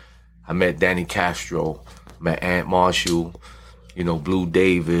rapping, I met Danny Castro, met Ant Marshall, you know, Blue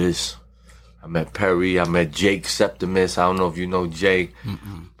Davis. I met Perry. I met Jake Septimus. I don't know if you know Jake.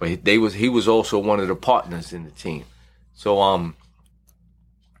 But he was also one of the partners in the team. So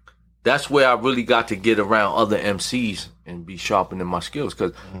that's where I really got to get around other MCs and be sharpening my skills,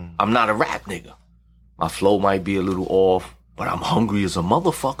 because I'm not a rap nigga. My flow might be a little off, but I'm hungry as a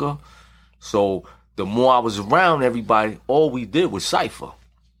motherfucker. So the more I was around everybody, all we did was cypher.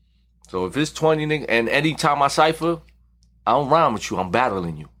 So if it's 20 niggas, and anytime I cypher, I don't rhyme with you, I'm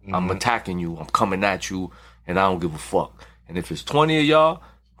battling you. I'm attacking you, I'm coming at you, and I don't give a fuck. And if it's 20 of y'all,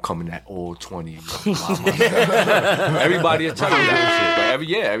 I'm coming at all 20 of y'all. Everybody will tell you that shit. But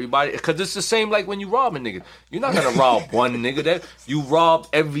everybody, because it's the same like when you rob a nigga. You're not gonna rob one nigga there. You rob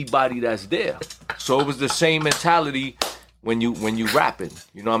everybody that's there. So it was the same mentality when you rapping.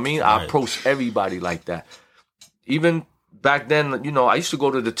 You know what I mean? Right. I approach everybody like that. Even back then, you know, I used to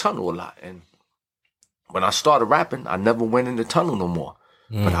go to the tunnel a lot, and when I started rapping, I never went in the tunnel no more.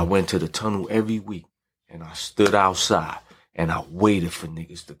 But I went to the tunnel every week, and I stood outside, and I waited for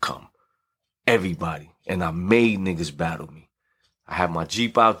niggas to come. Everybody. And I made niggas battle me. I had my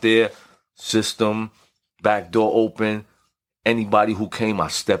Jeep out there, system, back door open. Anybody who came, I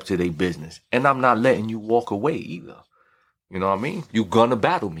stepped to their business. And I'm not letting you walk away either. You know what I mean? You gonna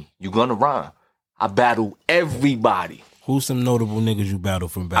battle me. You gonna rhyme. I battle everybody. Who's some notable niggas you battle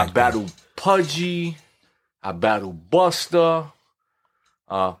from back I battled Pudgy. I battled Buster.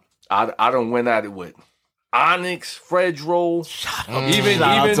 I done went at it with Onyx, Fredro. Shout out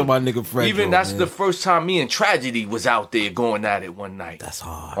to my nigga Fredro. Even that's the first time me and Tragedy was out there going at it one night. That's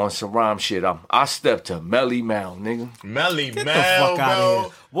hard. On some rhyme shit. I stepped to Melly Mal, nigga. Melly Get Mal, the fuck out of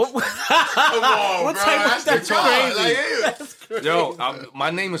here. What Come on, what bro. type of That's crazy. That's crazy. Yo, my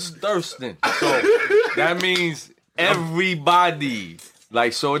name is Thistin. So that means everybody.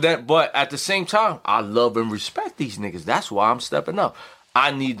 Like, so that, but at the same time, I love and respect these niggas. That's why I'm stepping up.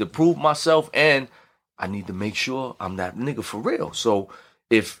 I need to prove myself, and I need to make sure I'm that nigga for real. So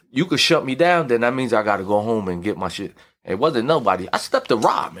if you could shut me down, then that means I got to go home and get my shit. It wasn't nobody. I stepped to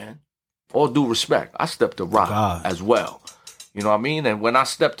Ra, man. All due respect. I stepped to Ra as well. You know what I mean? And when I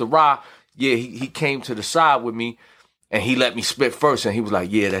stepped to Ra, yeah, he came to the side with me, and he let me spit first. And he was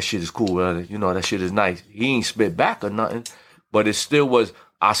like, yeah, that shit is cool, brother. You know, that shit is nice. He ain't spit back or nothing. But it still was,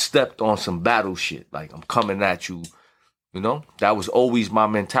 I stepped on some battle shit. Like, I'm coming at you. You know, that was always my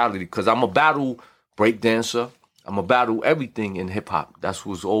mentality, because I'm a battle breakdancer. I'm a battle everything in hip hop. That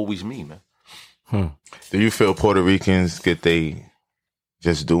was always me, man. Do you feel Puerto Ricans get they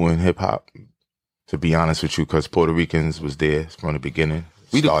just doing hip hop? To be honest with you, because Puerto Ricans was there from the beginning.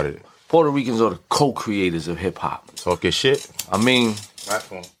 Puerto Ricans are the co-creators of hip hop. Talk your shit. I mean,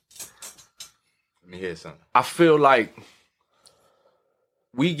 Platform. Let me hear something. I feel like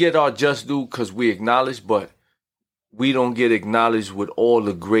we get our just due because we acknowledge, but we don't get acknowledged with all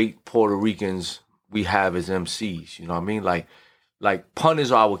the great Puerto Ricans we have as MCs. You know what I mean? Like Pun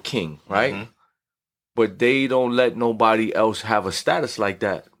is our king, right? Mm-hmm. But they don't let nobody else have a status like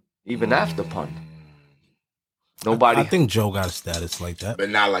that, even after Pun. Nobody. I think Joe got a status like that, but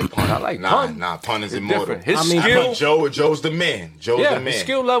not like Pun. Not like Pun. Nah, Pun is immortal. His skill, Joe's the man. Joe's the man. His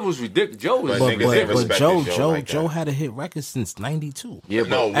skill level is ridiculous. But Joe had a hit record since '92. Yeah,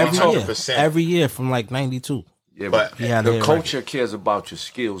 but every year from like '92. Yeah, but the culture cares about your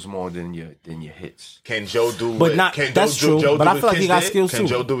skills more than your hits. Can Joe do? But not that's true. But I feel like he got skills too. Can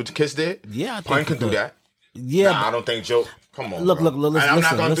Joe do what Kiss did? Yeah, I think Pun can do that. Yeah, I don't think Joe. Come on, look, bro. listen. I'm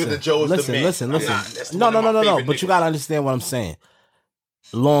not gonna do the Joe's the man. Listen. No. But you gotta understand what I'm saying.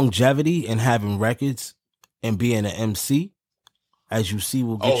 Longevity and having records and being an MC, as you see,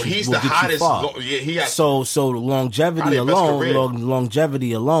 will get you. He's will the get hottest. You far. He has so longevity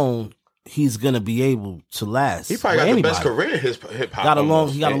alone, he's gonna be able to last. He probably got anybody. the best career in his hip hop.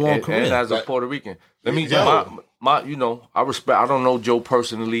 He got a long career. And as a Puerto Rican, let me my you know, I respect. I don't know Joe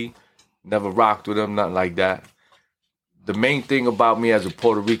personally. Never rocked with him, nothing like that. The main thing about me as a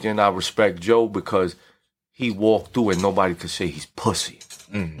Puerto Rican, I respect Joe because he walked through and nobody could say he's pussy.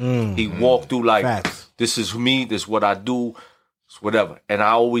 He walked through like, Facts. This is me, this is what I do, it's whatever. And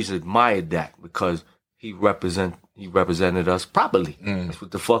I always admired that because he represented us properly. That's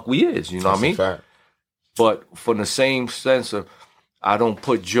what the fuck we is, you know what I mean? Fact. But from the same sense of, I don't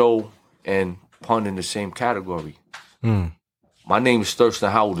put Joe and Pun in the same category. My name is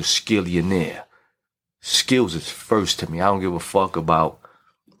Thistin Howl, the Skillionaire. Skills is first to me. I don't give a fuck about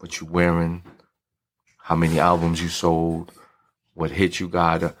what you wearing, how many albums you sold, what hit you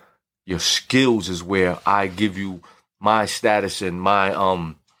got. Your skills is where I give you my status and my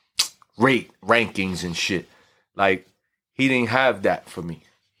rankings and shit. Like, he didn't have that for me.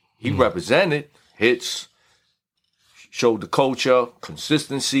 He represented hits, showed the culture,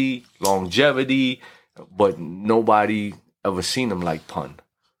 consistency, longevity, but nobody ever seen him like Pun.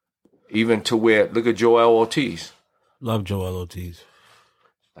 Even to where, look at Joel Ortiz. Love Joel Ortiz.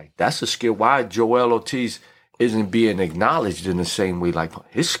 Like, that's a skill. Why Joel Ortiz isn't being acknowledged in the same way? Like,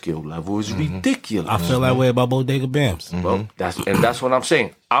 his skill level is ridiculous. I feel that way about Bodega Bams. Well, that's what I'm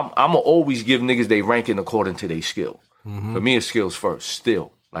saying. I'm always give niggas they ranking according to their skill. For me, it's skills first.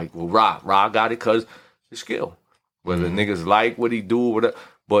 Still, like, well, Ra got it because his skill. Whether niggas like what he do, whatever.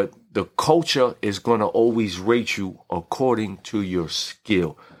 But the culture is gonna always rate you according to your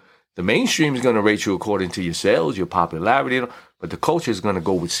skill. The mainstream is gonna rate you according to your sales, your popularity, but the culture is gonna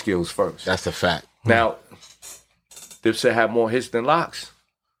go with skills first. That's a fact. Now, Dipset had more hits than locks.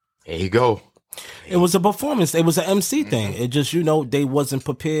 There you go. It was a performance. It was an MC thing. It just, they wasn't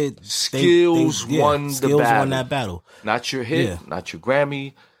prepared. Skills won that battle. Not your hit, not your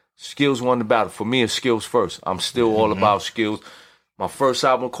Grammy. Skills won the battle. For me, it's skills first. I'm still all about skills. My first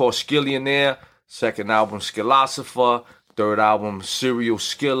album called Skillionaire. Second album, Skillosopher. Third album, Serial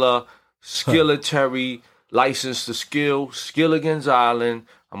Skiller. Skilletary. License to Skill. Skilligan's Island.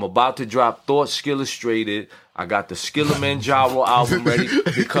 I'm about to drop Thought Illustrated. I got the Skilimanjaro album ready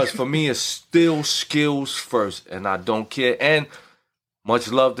because for me, it's still skills first, and I don't care. And much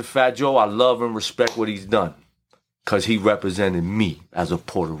love to Fat Joe. I love and respect what he's done because he represented me as a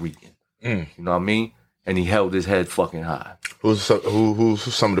Puerto Rican. You know what I mean? And he held his head fucking high. Who's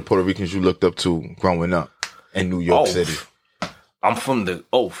some of the Puerto Ricans you looked up to growing up in New York City? I'm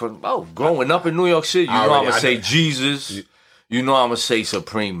growing up in New York City. I'm going to say Jesus. You know I'm going to say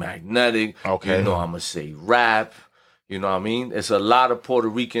Supreme Magnetic. Okay. You know I'm going to say rap. You know what I mean? It's a lot of Puerto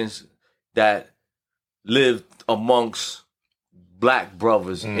Ricans that lived amongst black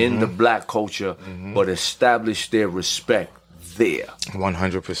brothers in the black culture, but established their respect there.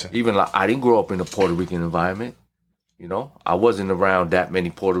 100%. Even like, I didn't grow up in a Puerto Rican environment. I wasn't around that many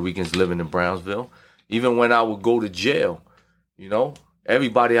Puerto Ricans living in Brownsville. Even when I would go to jail,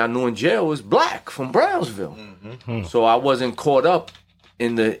 everybody I knew in jail was black from Brownsville. So I wasn't caught up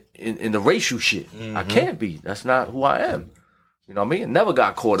in the racial shit. I can't be. That's not who I am. You know what I mean? Never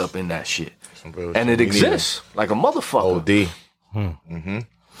got caught up in that shit. And it exists like a motherfucker. OD.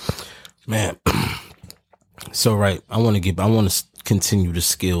 Man. So right, I want to continue the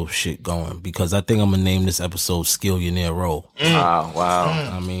skill shit going because I think I'm gonna name this episode Skillionaire Roll. Wow.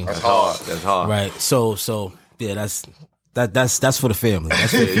 I mean, that's hard. That's hard. Right. So yeah, that's for the family.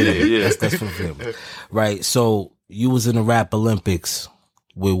 That's for the family. That's for the family. Right. So you was in the Rap Olympics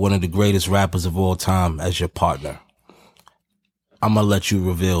with one of the greatest rappers of all time as your partner. I'm gonna let you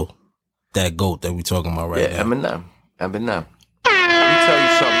reveal that GOAT that we talking about right now. Eminem. Let me tell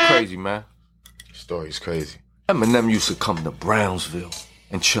you something crazy, man. Story's crazy. Eminem used to come to Brownsville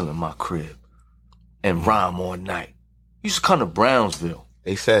and chill in my crib and rhyme all night. He used to come to Brownsville.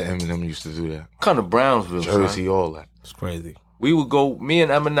 They said Eminem used to do that. Come to Brownsville, Jersey, all that. It's crazy. We would go, me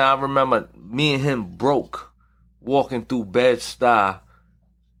and Eminem, I remember me and him broke, walking through Bed-Stuy,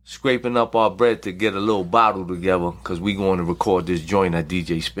 scraping up our bread to get a little bottle together because we going to record this joint at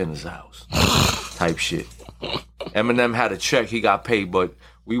DJ Spinner's house. Type shit. Eminem had a check, he got paid, but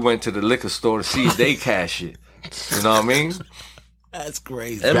we went to the liquor store to see if they cash it. You know what I mean? That's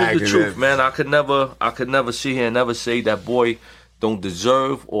crazy. That was the truth, man. I could never sit here and never say that boy don't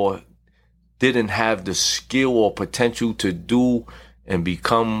deserve or didn't have the skill or potential to do and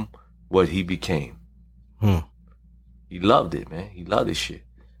become what he became. He loved it, man. He loved his shit.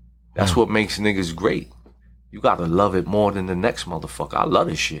 That's what makes niggas great. You gotta love it more than the next motherfucker. I love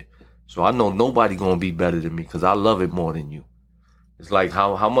this shit. So I know nobody gonna be better than me because I love it more than you. It's like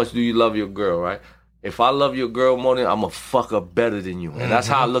how much do you love your girl, right? If I love your girl more than I'm a fuck her better than you. And that's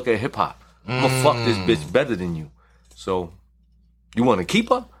how I look at hip hop. I'm gonna fuck this bitch better than you. So you wanna keep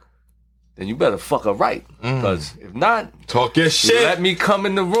her? Then you better fuck her right. Because if not, talk your shit. Let me come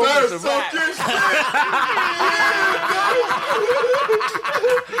in the room with the rap.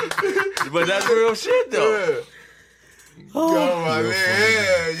 But that's real shit though. Oh my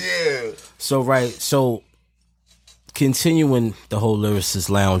man, yeah. So continuing the whole lyricist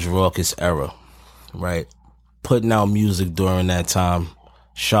lounge raucous era, right? Putting out music during that time,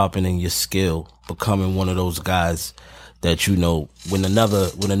 sharpening your skill, becoming one of those guys that when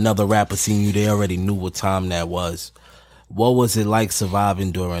another rapper seen you, they already knew what time that was. What was it like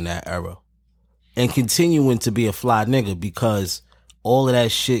surviving during that era? And continuing to be a fly nigga because all of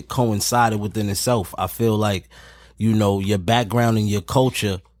that shit coincided within itself. I feel like, your background and your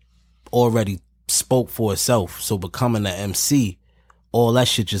culture already spoke for itself. So becoming an MC, all that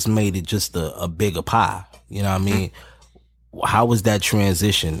shit just made it just a bigger pie. You know what I mean? How was that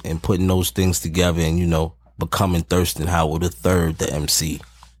transition and putting those things together and, becoming Thistin Howell III, the MC?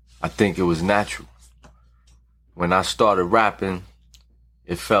 I think it was natural. When I started rapping,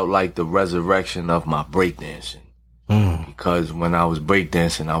 it felt like the resurrection of my breakdancing. Because when I was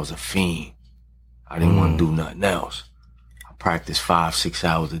breakdancing, I was a fiend. I didn't want to do nothing else. I practiced 5-6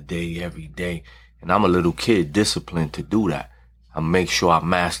 hours a day, every day. And I'm a little kid, disciplined to do that. I make sure I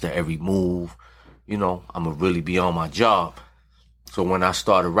master every move. You know, I'm going to really be on my job. So when I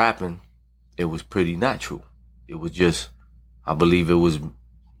started rapping, it was pretty natural. It was just, I believe it was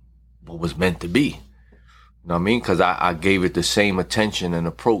what was meant to be. You know what I mean? Because I gave it the same attention and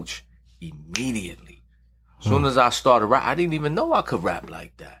approach immediately. As soon as I started rap, I didn't even know I could rap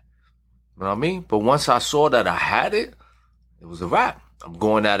like that. You know what I mean? But once I saw that I had it, it was a rap. I'm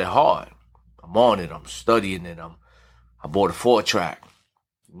going at it hard. I'm on it. I'm studying it. I bought a 4-track.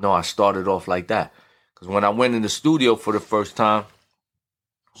 You know, I started off like that. Because when I went in the studio for the first time,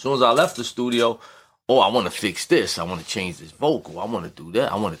 as soon as I left the studio, I want to fix this. I want to change this vocal. I want to do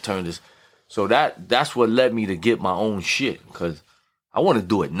that. I want to turn this. So that's what led me to get my own shit. Because I want to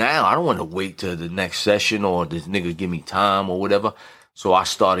do it now. I don't want to wait till the next session or this nigga give me time or whatever. So I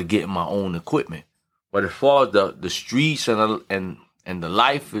started getting my own equipment. But as far as the streets and the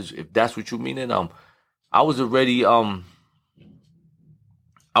life is, if that's what you mean, I was already a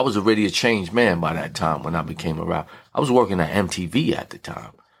changed man by that time when I became a rapper. I was working at MTV at the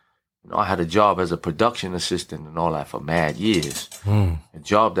time. You know, I had a job as a production assistant and all that for mad years. A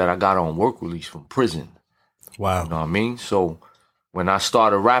job that I got on work release from prison. Wow. You know what I mean? So when I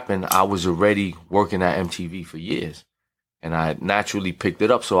started rapping, I was already working at MTV for years. And I naturally picked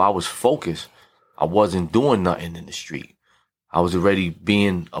it up. So I was focused. I wasn't doing nothing in the street. I was already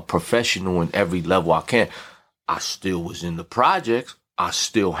being a professional in every level I can. I still was in the projects. I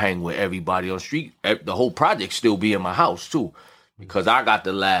still hang with everybody on the street. The whole project still be in my house too. Because I got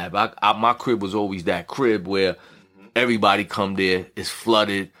the lab. My crib was always that crib where everybody come there. It's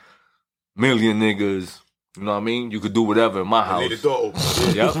flooded. Million niggas. You know what I mean? You could do whatever in my house. Leave the door open.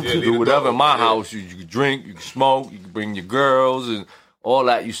 Yep. You could do whatever in my house. You could drink, you could smoke, you could bring your girls, and all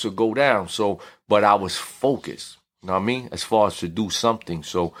that used to go down. So, but I was focused. You know what I mean? As far as to do something.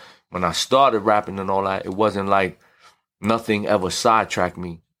 So when I started rapping and all that, it wasn't like nothing ever sidetracked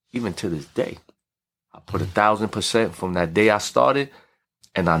me, even to this day. I put 1,000% from that day I started,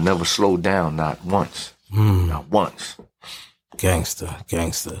 and I never slowed down, not once. Not once. Gangster.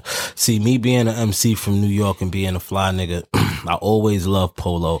 See, me being an MC from New York and being a fly nigga, I always loved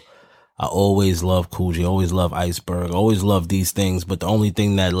Polo. I always loved Cool J, always loved Iceberg, always loved these things, but the only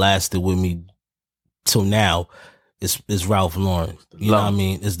thing that lasted with me till now is Ralph Lauren. You know what I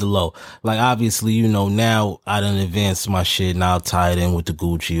mean? It's the low. Like, obviously, you know, now I done advanced my shit and I'll tie it in with the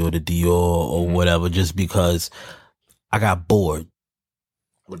Gucci or the Dior or whatever, just because I got bored.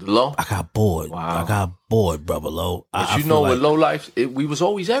 With the low? I got bored. Wow. I got bored, brother Low. But you know, with Low Life, we was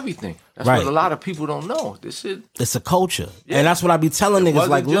always everything. That's right. what a lot of people don't know. It's a culture. Yeah. And that's what I be telling niggas,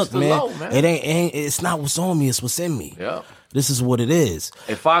 like, look, man, it ain't, it's not what's on me, it's what's in me. Yeah. This is what it is.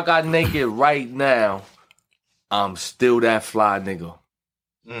 If I got naked right now, I'm still that fly nigga.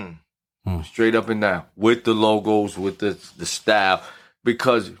 Straight up and down. With the logos, with the style.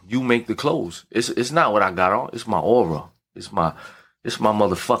 Because you make the clothes. It's not what I got on. It's my aura. It's my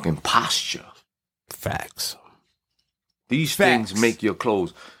motherfucking posture. Facts. These things make your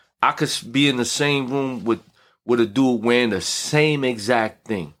clothes. I could be in the same room with a dude wearing the same exact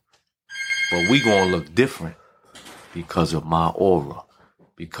thing. But we gonna look different because of my aura.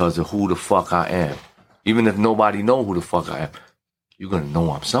 Because of who the fuck I am. Even if nobody know who the fuck I am, you're going to know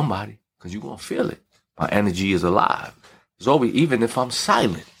I'm somebody because you're going to feel it. My energy is alive. It's always, even if I'm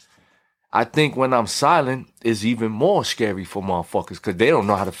silent. I think when I'm silent, it's even more scary for motherfuckers because they don't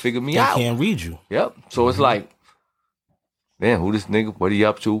know how to figure me out. They can't read you. Yep. So it's like, man, who this nigga? What he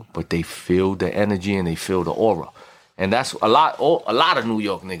up to? But they feel the energy and they feel the aura. And that's a lot of New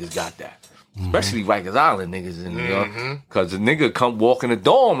York niggas got that. Especially Rikers Island niggas in New York. Because a nigga come walk in the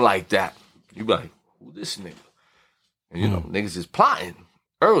dorm like that. You be like, who this nigga? And you know, niggas is plotting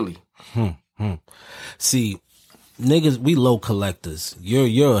early. See, niggas, we low collectors.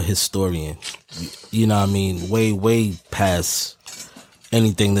 You're a historian. You know what I mean? Way past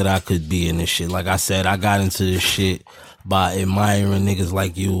anything that I could be in this shit. Like I said, I got into this shit by admiring niggas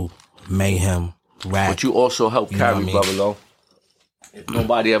like you, Mayhem, Rap. But you also help carry, what I Brother Low. If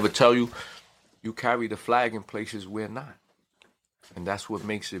nobody ever tell you, you carry the flag in places we're not. And that's what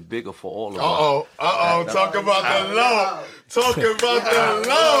makes it bigger for all of us. Talk about the low. Talk about the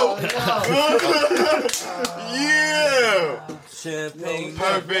low. Yeah. Champagne.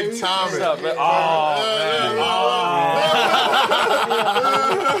 Perfect timing. What's up, man?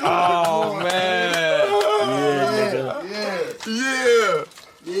 Oh, man. Yeah.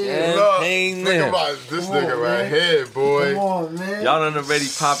 Champagne. think about this nigga right here, boy. Come on, man. Y'all done already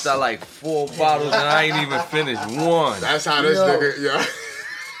popped out like 4 bottles and I ain't even finished one. That's how this nigga, yo.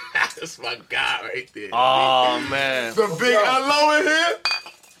 That's my guy right there. Oh, man. The big LO in here?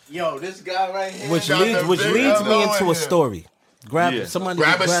 Yo, this guy right here. Which leads me into a story. Grab a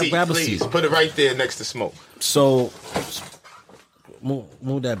seat, please. Put it right there next to Smoke. So,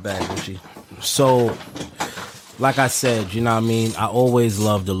 move that back, Richie. So, like I said, you know what I mean? I always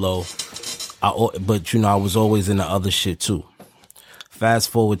loved the low. But, you know, I was always in the other shit, too. Fast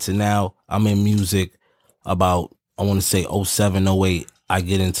forward to now, I'm in music about, I want to say, 07, 08. I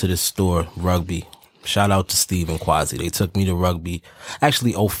get into the store, rugby. Shout out to Steve and Quasi. They took me to rugby.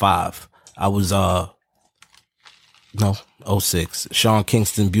 Actually, 05. I was, 06. Sean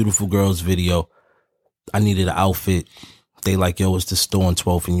Kingston, Beautiful Girls video. I needed an outfit. They like, yo, it's the store in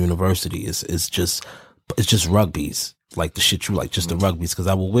 12th and University. It's just rugbies. Like the shit you like, just the rugbies. Cause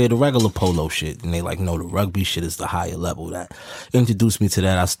I would wear the regular polo shit. And they like, no, the rugby shit is the higher level. That introduced me to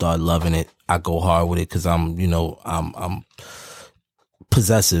that. I started loving it. I go hard with it cause I'm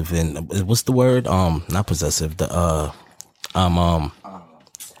possessive and what's the word? Not possessive. I know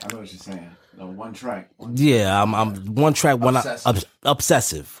what you're saying. No, one track. Yeah, I'm one track.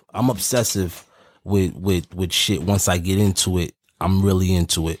 Obsessive. I'm obsessive with shit. Once I get into it, I'm really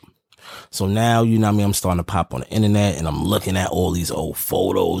into it. So now, you know what I mean, I'm starting to pop on the internet and I'm looking at all these old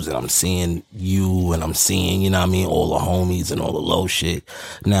photos and I'm seeing you and I'm seeing, you know what I mean, all the homies and all the low shit.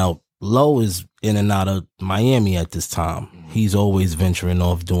 Now, Low is in and out of Miami at this time. He's always venturing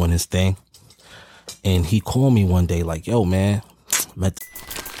off doing his thing. And he called me one day like, yo, man.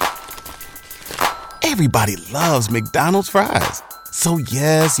 Everybody loves McDonald's fries. So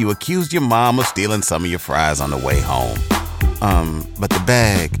yes, you accused your mom of stealing some of your fries on the way home. But the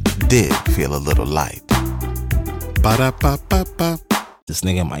bag did feel a little light. Ba-da-ba-ba-ba. This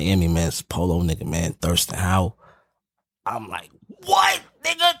nigga in Miami, man, this polo nigga, man, Thistin Howl. I'm like, what,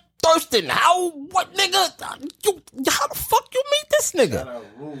 nigga? Thistin Howl? What, nigga? How the fuck you meet this nigga?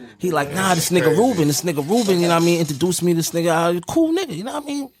 He like, nah, this nigga Ruben, you know what I mean, introduced me to this nigga, cool nigga, you know what I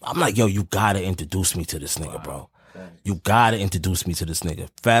mean? I'm like, yo, you gotta introduce me to this nigga, bro. You gotta introduce me to this nigga.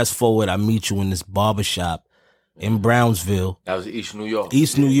 Fast forward, I meet you in this barbershop in Brownsville. That was East New York.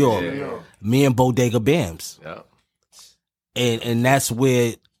 East New York. Yeah. Me and Bodega Bams. Yeah. And that's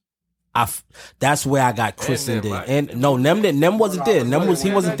where I got christened in. And no, Nem wasn't there.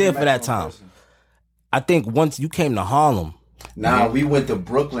 He wasn't there for that time. I think once you came to Harlem. Nah, we went to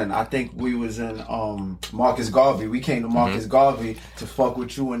Brooklyn. I think we was in Marcus Garvey. We came to Marcus Garvey to fuck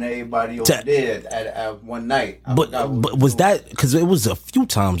with you and everybody over there at one night. But was that because it was a few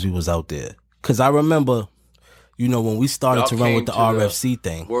times we was out there? Because I remember, you know, when we started to run with the RFC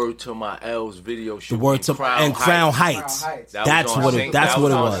thing. Word to My L's video shoot. The word to Crown Heights. That's what it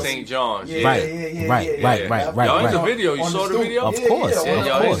was. St. John's. Right. Y'all in the video. You saw the video? Of course.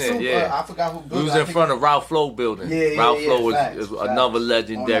 Yeah. I forgot who. We was in front of Ralph Flo building. Ralph Flo was facts. another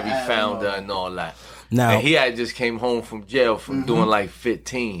legendary founder and all that. Now, and he had just came home from jail from doing like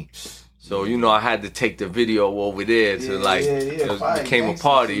 15. So, you know, I had to take the video over there to it became a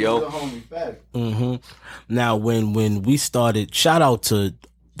party, yo. Mm-hmm. Now, when we started, shout out to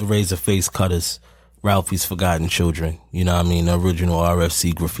the Razor Face Cutters, Ralphie's Forgotten Children, you know what I mean, the original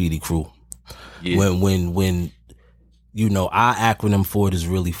RFC graffiti crew. Yeah. When you know, our acronym for it is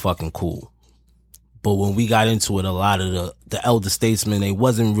really fucking cool. But when we got into it, a lot of the elder statesmen, they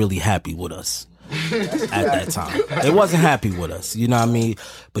wasn't really happy with us. At that time, they wasn't happy with us, you know what I mean?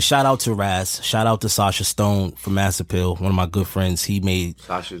 But shout out to Raz, shout out to Sasha Stone from Mass Appeal, one of my good friends. He made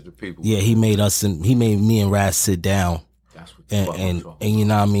Sasha's the people. Yeah, he made me and Raz sit down. That's what and you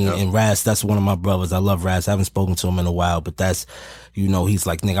know what I mean? Yep. And Raz, that's one of my brothers. I love Raz. I haven't spoken to him in a while, but that's, you know, he's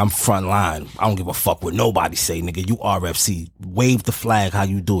like, nigga, I'm front line. I don't give a fuck what nobody say, nigga. You RFC. Wave the flag how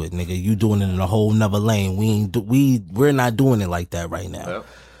you do it, nigga. You doing it in a whole nother lane. We're not doing it like that right now. Yep.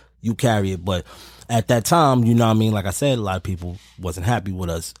 You carry it. But at that time, you know what I mean? Like I said, a lot of people wasn't happy with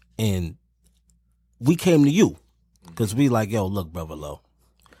us. And we came to you. Because we like, yo, look, brother Low.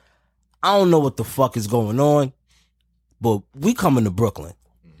 I don't know what the fuck is going on, but we coming to Brooklyn.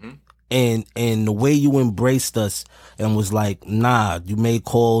 Mm-hmm. And the way you embraced us and was like, nah, you made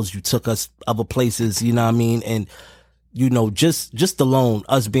calls, you took us other places, you know what I mean? And, you know, just alone,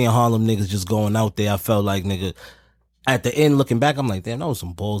 us being Harlem niggas just going out there, I felt like, nigga, at the end, looking back, I'm like, damn, that was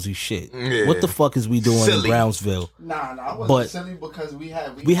some ballsy shit. Yeah. What the fuck is we doing in Brownsville? Nah, I wasn't silly because we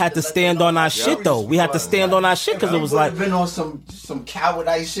had to stand on our shit though. We had to stand on our shit because it was like been on some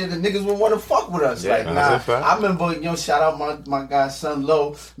cowardice shit and niggas would want to fuck with us. Like, nah, I remember, shout out my guy Son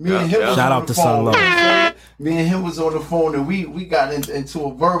Low. Me and him was shout on out the to phone. Son Low. Me and him was on the phone and we got into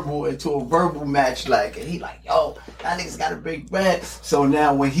a verbal match. Like, and he like, yo, that nigga's got a big bag. So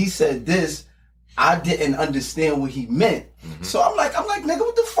now when he said this, I didn't understand what he meant. Mm-hmm. So I'm like, nigga,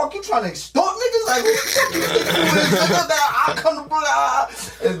 what the fuck you trying to extort niggas? Like, what the fuck you doing? I come to brother.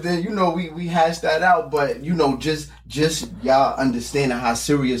 And then, we hashed that out. But, just y'all understanding how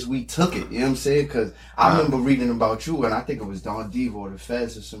serious we took it. You know what I'm saying? Because I remember reading about you, and I think it was Don Diva or the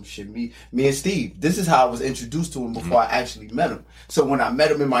Feds or some shit. Me and Steve, this is how I was introduced to him before I actually met him. So when I met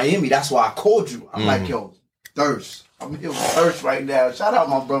him in Miami, that's why I called you. I'm like, yo, Thirst. I'm here with Thirst right now. Shout out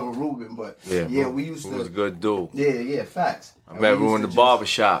my brother Ruben, but we used to. He was a good dude. Yeah, facts. I met Ruben in the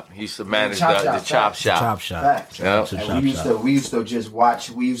barbershop. He used to manage the chop shop. Chop shop. Facts. Yep. And we used to just watch.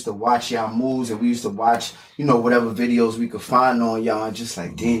 We used to watch y'all moves, and we used to watch, whatever videos we could find on y'all, and just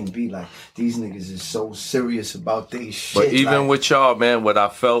like, damn, be like, these niggas is so serious about these shit. But even with y'all, man, what I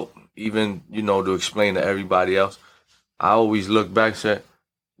felt, even to explain to everybody else, I always look back and say,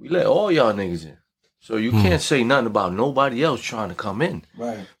 we let all y'all niggas in. So you can't say nothing about nobody else trying to come in.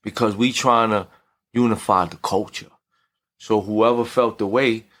 Right. Because we trying to unify the culture. So whoever felt the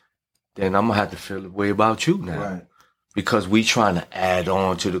way, then I'm going to have to feel the way about you now. Right. Because we trying to add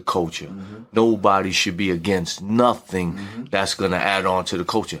on to the culture. Mm-hmm. Nobody should be against nothing that's going to add on to the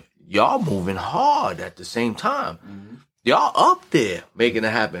culture. Y'all moving hard at the same time. Mm-hmm. Y'all up there making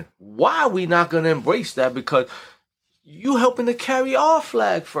it happen. Why are we not going to embrace that? Because you helping to carry our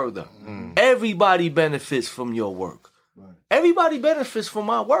flag further. Everybody benefits from your work. Right. Everybody benefits from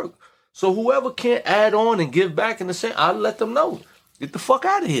my work. So whoever can't add on and give back in the same, I'll let them know. Get the fuck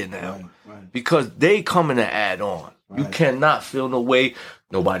out of here now. Right. Because they coming to add on. Right. You cannot feel no way.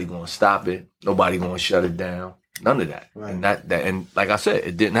 Nobody gonna stop it. Nobody gonna shut it down. None of that. Right. And like I said,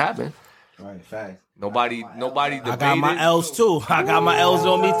 it didn't happen. Right, facts. Nobody debated. I got my L's too. I got my L's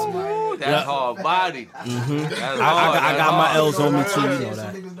on me too. That's hard body. Mm-hmm. I got my L's on me too. You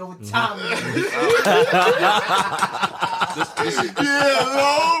know that.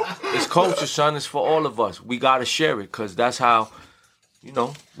 This culture, son, is for all of us. We gotta share it because that's how,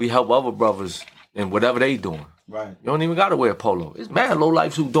 we help other brothers in whatever they doing. Right. You don't even gotta wear polo. It's mad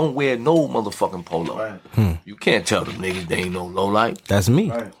lowlifes who don't wear no motherfucking polo. Right. You can't tell them niggas they ain't no lowlife. That's me.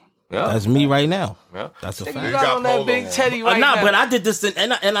 Right. Yeah. That's me right now. Yeah. That's a fact. You got on that big teddy right now. But I did this thing,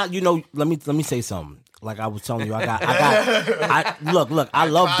 and I let me say something. Like I was telling you, look, I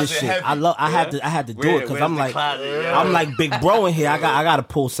love this shit. I had to do it because I'm like big bro in here. I got to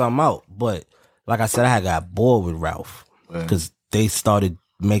pull something out. But like I said, I had got bored with Ralph because they started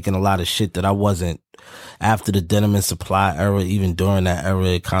making a lot of shit that I wasn't. After the Denim and Supply era, even during that era,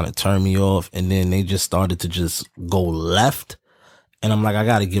 it kind of turned me off, and then they just started to just go left. And I'm like, I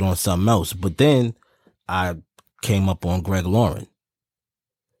got to get on something else. But then I came up on Greg Lauren.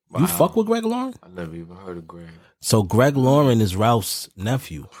 Wow. You fuck with Greg Lauren? I never even heard of Greg. So Greg Lauren is Ralph's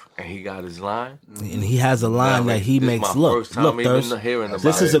nephew. And he got his line? And he has a line that he makes. Look, Thirst,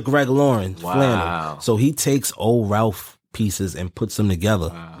 this is a Greg Lauren flannel. So he takes old Ralph pieces and puts them together.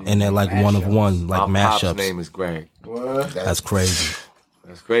 Wow. And they're like mashups. One of one, like my mashups. Pop's name is Greg. What? That's crazy.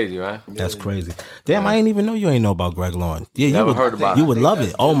 That's crazy, right? That's crazy. Damn, I ain't even know you ain't know about Greg Lauren. Yeah, you never would, heard about you would love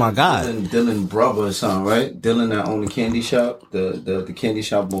it. Oh my God. Dylan brother or something, right? Dylan that owned the candy shop, the candy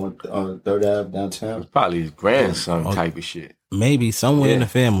shop on 3rd Ave downtown. It's probably his grandson type of shit. Maybe somewhere in the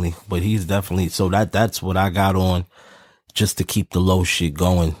family, but he's definitely so that's what I got on just to keep the low shit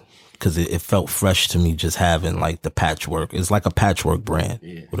going. Because it felt fresh to me just having like the patchwork. It's like a patchwork brand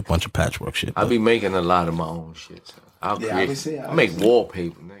with a bunch of patchwork shit. I be making a lot of my own shit. So I make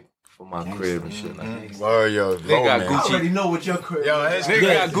wallpaper for my crib and shit like that. They got Gucci. I already know what your crib is.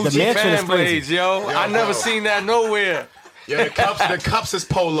 Nigga got Gucci fan blades, yo. I never seen that nowhere. Yeah, the cups is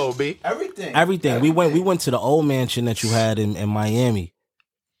polo, B. Everything. We went to the old mansion that you had in Miami.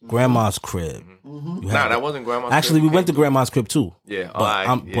 Grandma's crib. Mm-hmm. Nah, that wasn't Grandma's Actually, crib. we went to Grandma's crib too. Yeah, but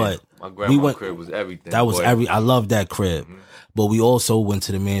my grandma's crib was everything. That was I love that crib. Mm-hmm. But we also went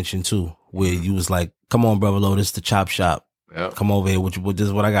to the mansion too, where you was like, "Come on, brother, Lo, this is the chop shop. Yep. Come over here. This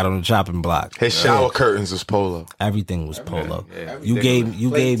is what I got on the chopping block." His shower curtains was polo. Everything was polo. Yeah. You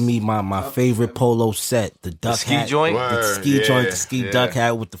gave me my favorite polo set, the duck ski hat, joint, the ski joint, the ski duck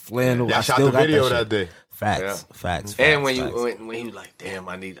hat with the flannel. Yeah, I shot the video that day. Facts. And when he was like, damn,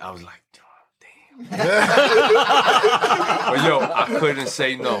 I was like, But yo, I couldn't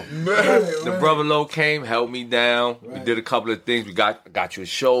say no. The brother Low came, held me down. Right. We did a couple of things. We got you a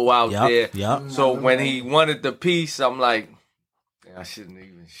show out there. Yep. So when he wanted the piece, I'm like, I shouldn't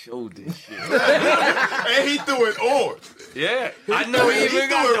even show this shit. And he threw it on. Yeah, I know he even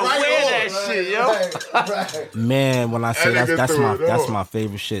got to wear that shit, yo. Right. Man, when I say that's my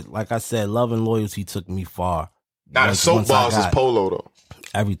favorite shit. Like I said, love and loyalty took me far. Now the soap bars is Polo though.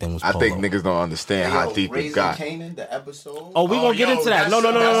 Everything was Polo. I think niggas don't understand how deep it got. Canaan, the episode. Oh, we gonna get into that. No.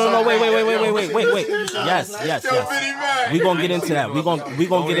 Wait. Yes. We gonna get into that. We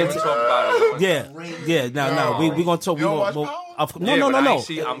gonna get into. Yeah. No. We gonna talk. No.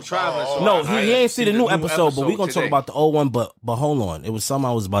 See, I'm traveling. So no, he ain't see the new episode, but we gonna talk about the old one. But hold on, it was something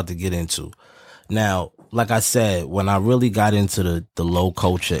I was about to get into. Now, like I said, when I really got into the low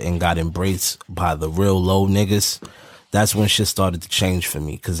culture and got embraced by the real low niggas, that's when shit started to change for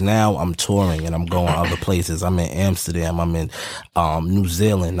me. Cause now I'm touring and I'm going other places. I'm in Amsterdam. I'm in New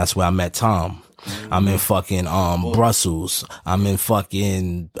Zealand. That's where I met Tom. I'm in fucking Brussels. I'm in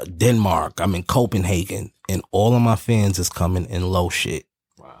fucking Denmark. I'm in Copenhagen. And all of my fans is coming in low shit.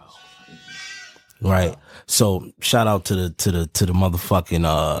 Wow. Right. So shout out to the motherfucking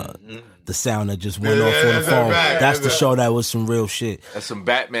the sound that just went off on the phone. That's the show that was some real shit. That's some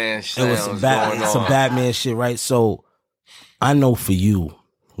Batman shit. It was some Batman shit, right? So I know for you,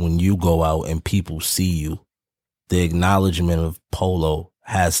 when you go out and people see you, the acknowledgement of Polo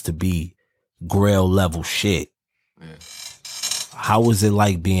has to be Grail level shit. Yeah. How was it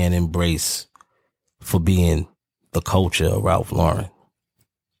like being embraced for being the culture of Ralph Lauren?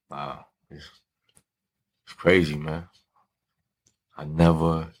 Wow. It's crazy, man. I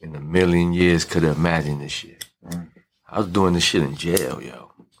never in a million years could have imagined this shit. I was doing this shit in jail,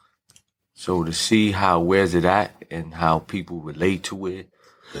 yo. So to see where's it at and how people relate to it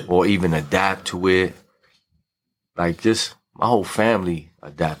or even adapt to it, like just my whole family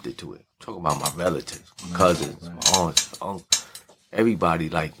adapted to it. I'm talking about my relatives, my cousins, my aunts, uncles, everybody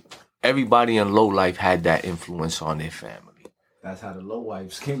in low life had that influence on their family. That's how the low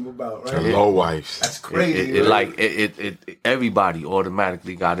wives came about, right? The low wives. That's crazy. It everybody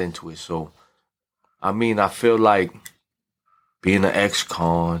automatically got into it. So, I mean, I feel like being an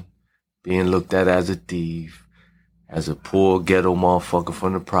ex-con, being looked at as a thief, as a poor ghetto motherfucker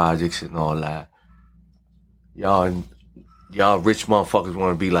from the projects and all that. Y'all rich motherfuckers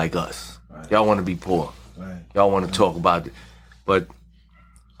want to be like us. Right. Y'all want to be poor. Right. Y'all want to talk about it. But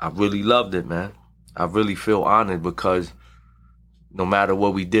I really loved it, man. I really feel honored because no matter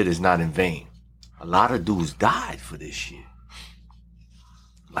what we did, it's not in vain. A lot of dudes died for this shit.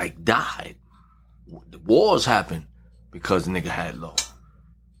 Like, died. The wars happened because nigga had low.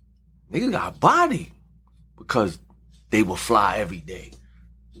 Niggas got body because they will fly every day.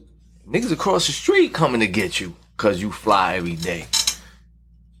 Niggas across the street coming to get you because you fly every day.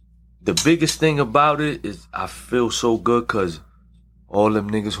 The biggest thing about it is I feel so good because all them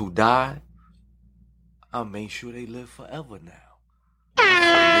niggas who died, I made sure they live forever now.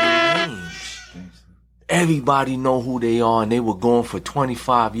 Everybody know who they are, and they were gone for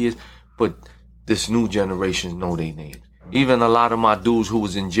 25 years, but this new generation know their names. Even a lot of my dudes who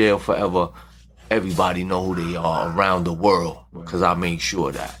was in jail forever, everybody know who they are around the world because I made sure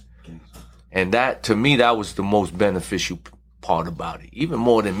of that. And that, to me, that was the most beneficial part about it. Even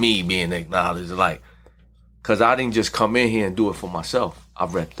more than me being acknowledged, like, because I didn't just come in here and do it for myself. I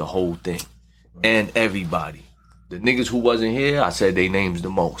repped the whole thing and everybody. The niggas who wasn't here, I said they names the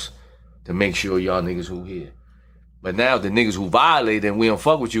most to make sure y'all niggas who here. But now the niggas who violated and we don't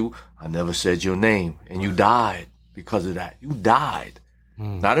fuck with you, I never said your name. And you died because of that. You died.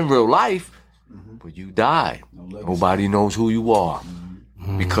 Not in real life, but you died. Nobody knows who you are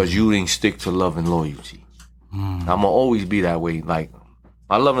because you didn't stick to love and loyalty. I'm going to always be that way. Like,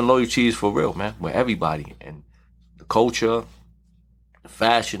 my love and loyalty is for real, man, with everybody. And the culture, the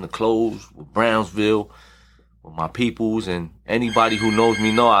fashion, the clothes, with Brownsville, with my peoples, and anybody who knows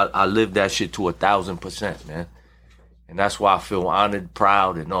me know I live that shit to 1,000%, man. And that's why I feel honored,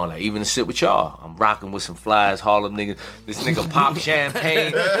 proud, and all that. Even to sit with y'all, I'm rocking with some flies, Harlem niggas. This nigga pop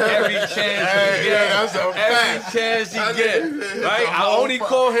champagne every chance he get. Every chance he get. Right? I only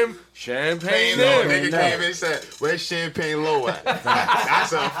call him Champagne Low. Nigga came in and said, "Where's Champagne Low at?"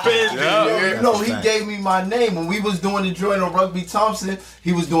 That's offending. You know, he gave me my name when we was doing the joint on Rugby Thompson.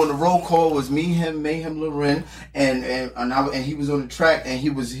 He was doing the roll call. It was me, him, Mayhem, Loren, and he was on the track, and he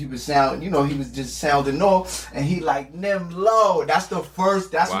was sound. You know, he was just sounding off, and he like Nim Low. That's the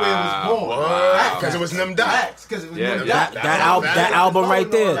first. That's where it was born. Because it was Nim Dot. Because it was Nim Dot. That album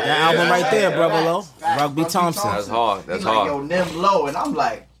right there. That album right there, brother Low. Rugby Thompson. That's hard. That's hard. Yo, Nim Low, and I'm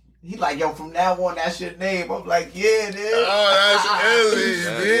like, He like, yo, from now on, that's your name. I'm like, yeah, it is. Oh, that's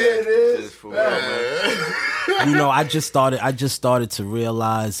Ellie, it is. For real, man. You know, I just started to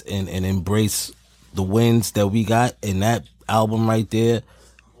realize and embrace the wins that we got, and that album right there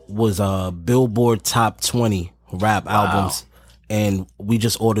was a Billboard Top 20 rap albums. And we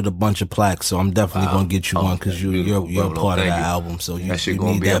just ordered a bunch of plaques, so I'm definitely gonna get you one because you're a part of that album. So you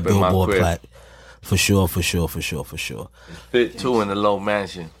need that Billboard plaque for sure. Fit 2 in the low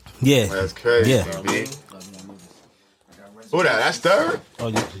mansion. Yeah, that's crazy. Yeah. Who that? That's third. Oh,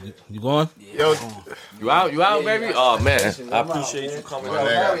 you going? Yo, you out, baby? Oh man, I appreciate you coming out.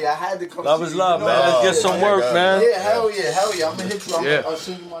 Harry, I had to come. Love is love, man. Let's get some work, man. Yeah, hell yeah. I'm gonna hit you. I'll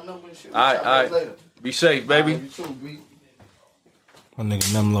send you my number and shit. All right. Be safe, baby. You too, B. My nigga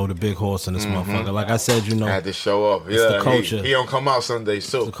Nemlo, the big horse in this motherfucker. Like I said, you know, I had to show up. It's the culture. He don't come out Sunday,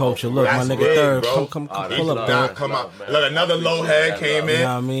 so the culture. Look, that's my nigga big, Third, bro. come pull up, Nah, Third. come out. Look, another low head came in. You know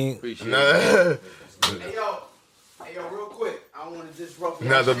what I mean? Hey yo, real quick. I want to disrupt.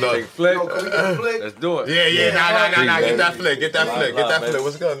 Another look. Flick. Yo, can we get a flick? Let's do it. Yeah. Nah. Get that flick. Get that flick.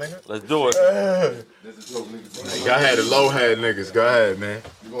 What's good, nigga? Let's do it. Go ahead, the low head niggas. Go ahead, man.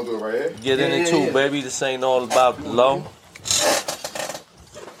 You gonna do it right here? Get in it too, baby. This ain't all about the low.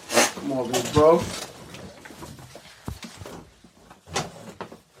 Come on, big bro.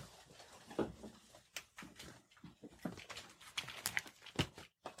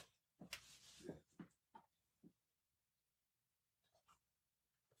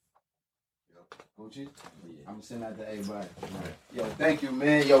 Gucci? I'm gonna send that to everybody. Yo, thank you,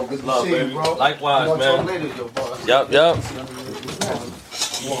 man. Yo, good to see you, bro. Likewise, man. Later, yo, boss. Yup.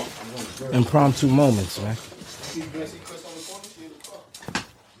 Impromptu moments, man.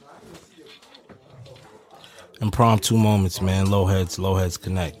 Impromptu moments, man. Low heads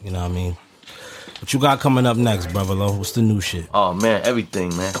connect. You know what I mean? What you got coming up next, brother Low? What's the new shit? Oh man,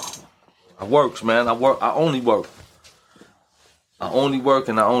 everything, man. I works, man. I only work. I only work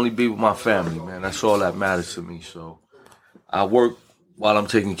and I only be with my family, man. That's all that matters to me. So I work while I'm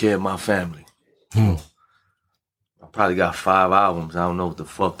taking care of my family. I probably got 5 albums. I don't know what the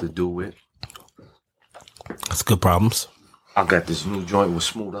fuck to do with. That's good problems. I got this new joint with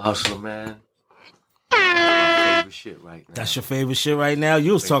Smooth the Hustler, man. My favorite shit right now. That's your favorite shit right now?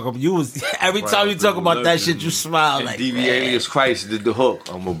 Every time you talk about that shit, you smile and like, DV Alias Christ did the hook.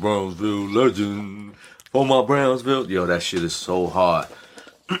 I'm a Brownsville legend. For my Brownsville. Yo, that shit is so hard.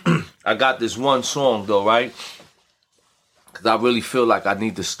 I got this one song though, right? Because I really feel like I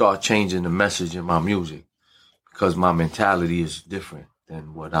need to start changing the message in my music. Because my mentality is different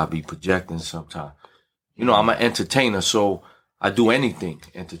than what I be projecting sometimes. You know, I'm an entertainer, so I do anything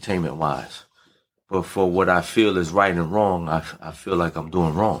entertainment-wise. But for what I feel is right and wrong, I feel like I'm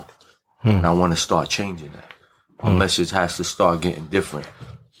doing wrong. And I want to start changing that. My message has to start getting different.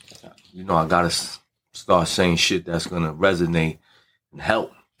 You know, I got to start saying shit that's going to resonate and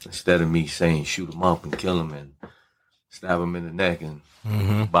help instead of me saying shoot them up and kill them and stab them in the neck and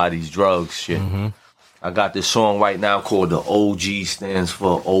buy these drugs shit. I got this song right now called The OG Stands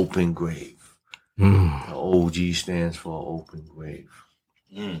for Open Grave. The OG stands for Open Grave.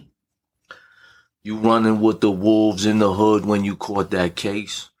 You running with the wolves in the hood when you caught that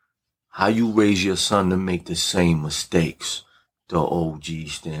case? How you raise your son to make the same mistakes? The OG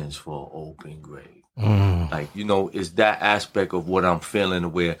stands for Open Grave. Like, you know, it's that aspect of what I'm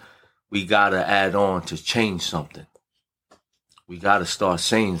feeling where we gotta add on to change something. We gotta start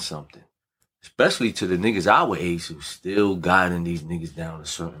saying something. Especially to the niggas our age who still guiding these niggas down a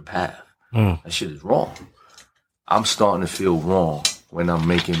certain path. That shit is wrong. I'm starting to feel wrong when I'm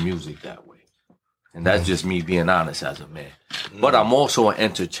making music that way. And that's just me being honest as a man. But I'm also an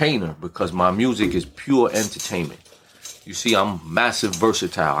entertainer because my music is pure entertainment. You see, I'm massive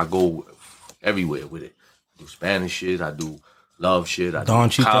versatile. I go everywhere with it. I do Spanish shit. I do love shit. I do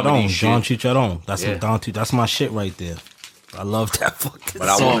comedy shit. Don Chicharron. That's my shit right there. I love that fucking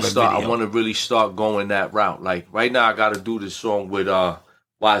but song. I want to really start going that route. Like right now, I got to do this song with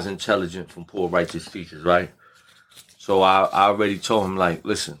Wise Intelligent from Poor Righteous Teachers, right? So I already told him, like,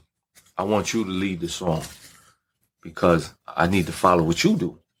 listen, I want you to lead the song because I need to follow what you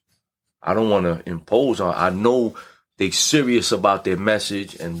do. I don't want to impose on. I know they serious about their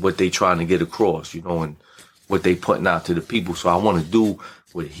message and what they trying to get across, you know, and what they putting out to the people. So I want to do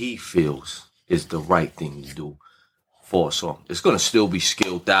what he feels is the right thing to do for a song. It's going to still be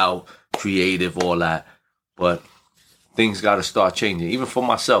skilled out, creative, all that, but things got to start changing. Even for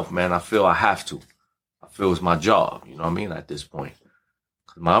myself, man, I feel I have to. I feel it's my job, you know what I mean, at this point.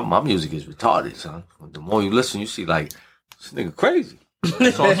 My music is retarded, son. The more you listen, you see, like, this nigga crazy.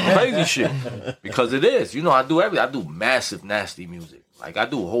 It's on some crazy shit. Because it is. You know, I do massive, nasty music. Like, I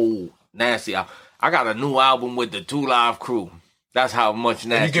do whole nasty. I got a new album with the 2 Live Crew. That's how much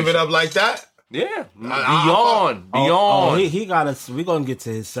nasty. You give it up like that? Yeah. Beyond. Oh, he got us. We're going to get to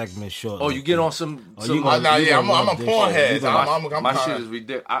his segment shortly. Oh, you get on some... I'm a porn head. My shit is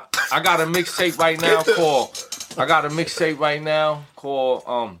ridiculous. I got a mixtape right now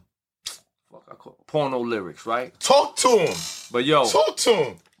called... Porno Lyrics, right? Talk to him. But yo, talk to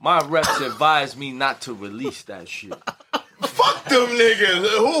him. My reps advised me not to release that shit. Fuck them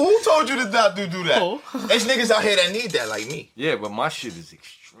niggas. Who told you to not do that? Oh. There's niggas out here that need that, like me. Yeah, but my shit is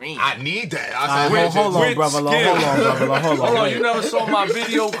extreme. I need that. Hold on, brother. Hold on. You never saw my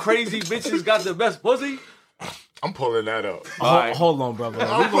video? Crazy bitches got the best pussy. I'm pulling that up. Hold on, brother. We're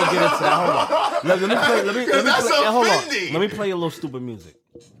gonna get into that. Hold on. Let me play a little stupid music.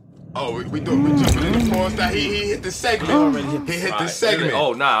 Oh, we jumping in the pause that he hit the segment. He hit the segment.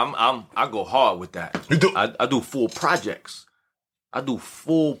 Oh, nah, I go hard with that. You do? I do full projects. Who's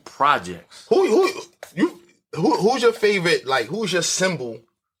your favorite? Like, who's your symbol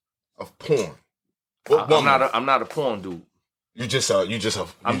of porn? I'm not a porn dude. I'm just a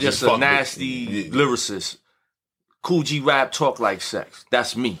nasty lyricist. Cool G rap talk like sex.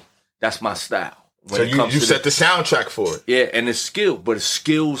 That's me. That's my style. So you set the soundtrack for it. Yeah, and it's skill, but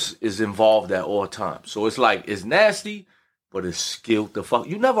skills is involved at all times. So it's like, it's nasty, but it's skilled the fuck.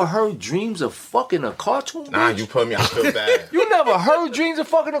 You never heard Dreams of fucking a cartoon? Nah, you put me, I feel bad. You never heard Dreams of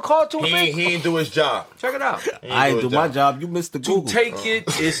fucking a cartoon? He ain't do his job. Check it out. I ain't do my job. You missed the Google. To take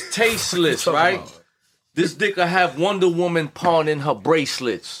it is tasteless, right? This dick will have Wonder Woman pawning her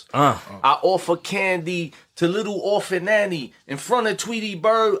bracelets. I offer candy to little orphan Annie. In front of Tweety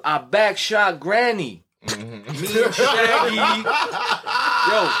Bird, I backshot Granny.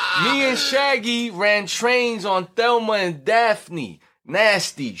 Me and Shaggy ran trains on Thelma and Daphne.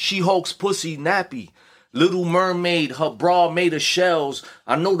 Nasty, She-Hulk's pussy nappy. Little Mermaid, her bra made of shells.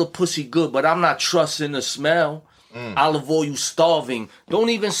 I know the pussy good, but I'm not trusting the smell. Olive oil starving. Don't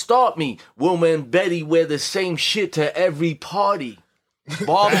even start me. Wilma and Betty wear the same shit to every party.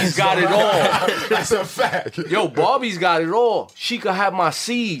 Barbie's got it all. That's a fact. Yo, Barbie's got it all. She could have my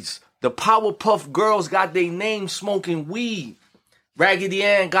seeds. The Powerpuff Girls got their name smoking weed. Raggedy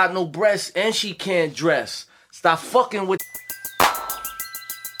Ann got no breasts and she can't dress. Stop fucking with...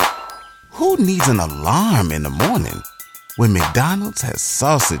 Who needs an alarm in the morning when McDonald's has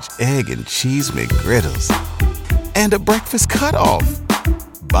sausage, egg, and cheese McGriddles and a breakfast cutoff?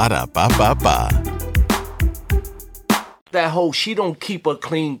 Ba-da-ba-ba-ba. That hoe, she don't keep a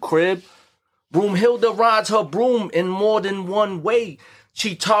clean crib. Broomhilda rides her broom in more than one way.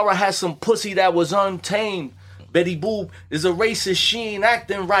 Chitara has some pussy that was untamed. Betty Boop is a racist, she ain't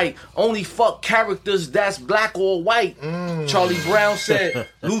acting right. Only fuck characters that's black or white. Charlie Brown said,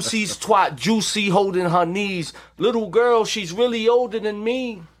 Lucy's twat juicy holding her knees. Little girl, she's really older than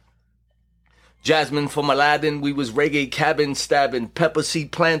me. Jasmine from Aladdin, we was reggae cabin stabbing. Pepper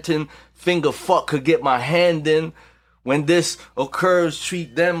seed planting, finger fuck could get my hand in. When this occurs,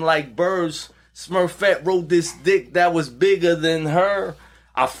 treat them like birds. Smurfette rode this dick that was bigger than her.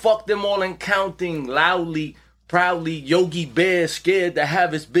 I fucked them all and counting loudly, proudly. Yogi Bear scared to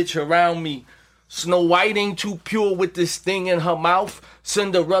have his bitch around me. Snow White ain't too pure with this thing in her mouth.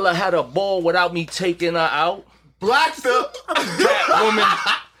 Cinderella had a ball without me taking her out.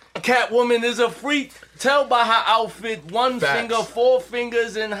 Catwoman is a freak. Tell by her outfit, one finger, 4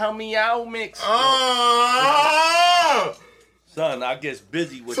 fingers, and her meow mix. Son, I gets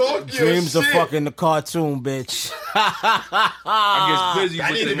busy with that. Dreams of fucking the cartoon, bitch. I gets busy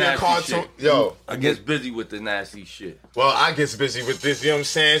with the nasty shit. Yo, I gets busy with the nasty shit. Well, I gets busy with this, you know what I'm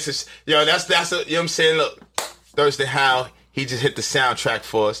saying? That's you know what I'm saying? Look, Thursday Howl, he just hit the soundtrack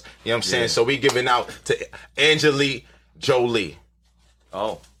for us. You know what I'm saying? So we giving out to Angelique Jolie.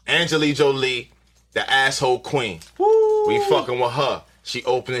 Oh. Angelique Jolie, the asshole queen. Woo. We fucking with her. She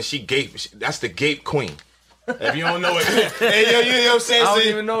opening, she gape. That's the gape queen. If you don't know it, hey, yo, you know what I'm saying? I don't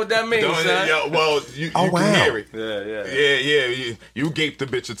even know what that means, son. Yo, well, you can hear it. Yeah. You gaped the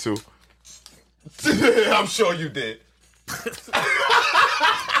bitch or two. I'm sure you did.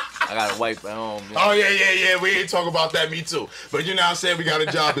 I got a wife at home. Man. Oh, yeah. We ain't talking about that, me too. But you know what I'm saying? We got a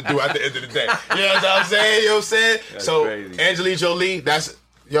job to do at the end of the day. You know what I'm saying? You know what I'm saying? That's so, crazy. Angelique Jolie, that's...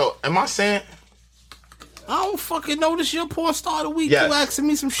 Yo, am I saying... I don't fucking know this your porn star of the week. Yes. You asking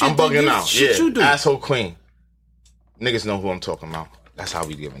me some shit. I'm bugging out. Shit you do. Asshole queen. Niggas know who I'm talking about. That's how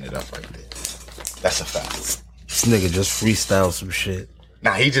we giving it up right there. That's a fact. This nigga just freestyle some shit.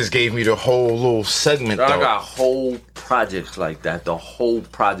 Nah, he just gave me the whole little segment, though. I got whole projects like that. The whole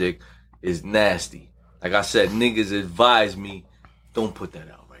project is nasty. Like I said, niggas advise me, don't put that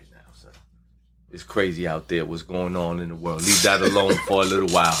out right now, son. It's crazy out there what's going on in the world. Leave that alone for a little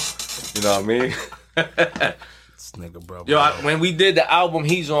while. You know what I mean? This nigga, bro. Yo, when we did the album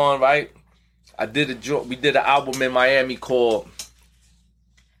He's On, right? We did an album in Miami called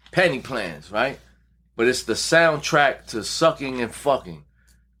Penny Plans, right? But it's the soundtrack to Sucking and Fucking,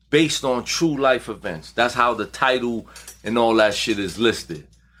 based on true life events. That's how the title and all that shit is listed.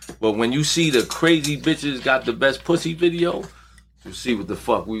 But when you see the Crazy Bitches Got the Best Pussy video, you see what the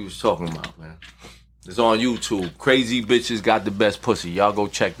fuck we was talking about, man. It's on YouTube. Crazy Bitches Got the Best Pussy. Y'all go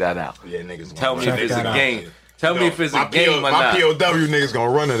check that out. Yeah, niggas. Tell me if it's a game. Tell me if it's a game or not. My POW niggas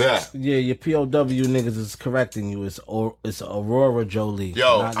gonna run to that. Yeah, your POW niggas is correcting you. It's Aurora Jolie.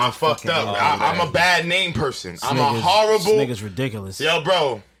 Yo, I'm fucked up. I'm a bad name person. I'm a horrible. This nigga's ridiculous. Yo,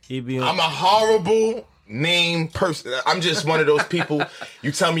 bro. I'm a horrible name person. I'm just one of those people.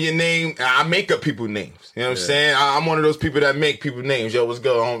 You tell me your name, I make up people's names. You know what I'm saying? I'm one of those people that make people names. Yo, what's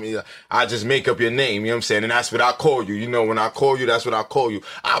good, homie? I just make up your name. You know what I'm saying? And that's what I call you. You know, when I call you, that's what I call you.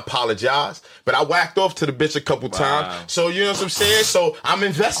 I apologize, but I whacked off to the bitch a couple times. So you know what I'm saying? So I'm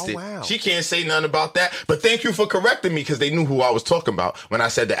invested. Oh, wow. She can't say nothing about that. But thank you for correcting me, because they knew who I was talking about when I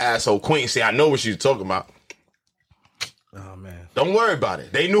said the asshole queen. See, I know what she was talking about. Oh, man. Don't worry about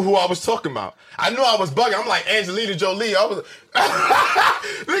it. They knew who I was talking about. I knew I was bugging. I'm like Angelina Jolie. I was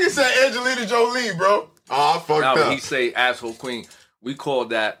nigga said Angelina Jolie, bro. Oh, I fucked up. When he say asshole queen, we call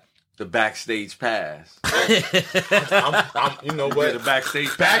that the backstage pass. You know what? The backstage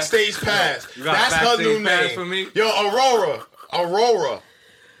pass. Backstage pass. That's her new name. For me? Yo, Aurora.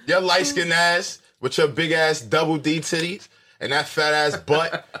 Your light skinned ass with your big ass double D titties and that fat ass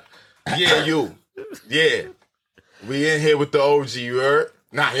butt. Yeah, you. Yeah. We in here with the OG, you heard?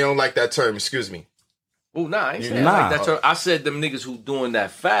 Nah, he don't like that term, excuse me. Oh, nah, I ain't saying I like that term. I said them niggas who doing that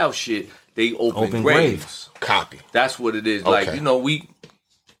foul shit, they open graves. Copy. That's what it is. Okay. Like, you know,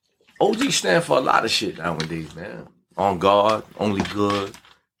 OG stand for a lot of shit nowadays, man. On guard, only good.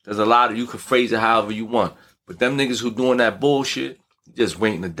 There's a lot of, you can phrase it however you want. But them niggas who doing that bullshit, just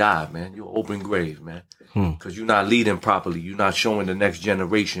waiting to die, man. You're open grave, man. Because you're not leading properly. You're not showing the next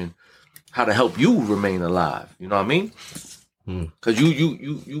generation how to help you remain alive. You know what I mean? Because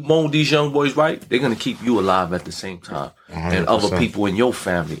you mold these young boys right, they're going to keep you alive at the same time. 100%. And other people in your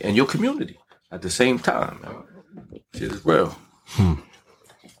family and your community at the same time. Man. Shit is real.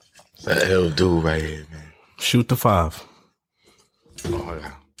 That hell dude right here, man. Shoot the 5. Oh,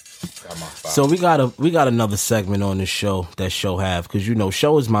 yeah. Got my 5. So we got another segment on this show that Show have, because, you know,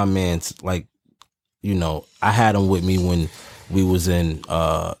 Show is my man. Like, you know, I had him with me when we was in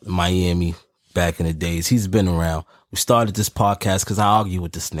Miami back in the days. He's been around. We started this podcast because I argue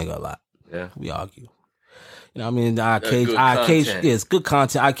with this nigga a lot. Yeah. We argue. You know what I mean? It's good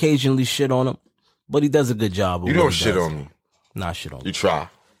content. I occasionally shit on him, but he does a good job. You don't shit on me. Nah, shit on you. You try.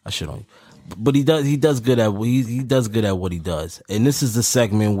 I shit on you. But he does good at what he does. And this is the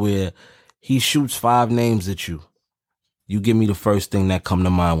segment where he shoots 5 names at you. You give me the first thing that come to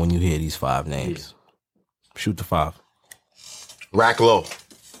mind when you hear these 5 names. Yeah. Shoot the 5. Rack Low.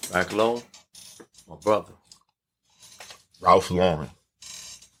 My brother. Ralph Lauren.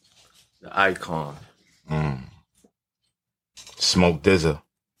 The icon. Smoke Dizza.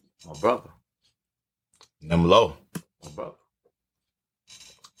 My brother. Nem Low. My brother.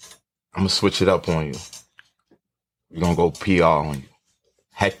 I'm going to switch it up on you. We're going to go PR on you.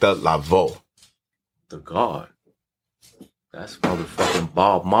 Hector Lavoe. The God. That's motherfucking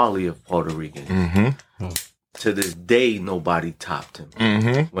Bob Marley of Puerto Rican. To this day, nobody topped him.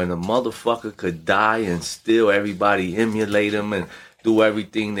 When a motherfucker could die and still everybody emulate him and do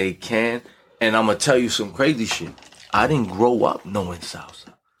everything they can. And I'm going to tell you some crazy shit. I didn't grow up knowing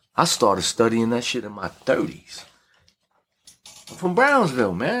salsa. I started studying that shit in my 30s. I'm from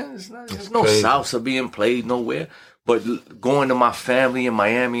Brownsville, man. There's no crazy salsa being played nowhere. But going to my family in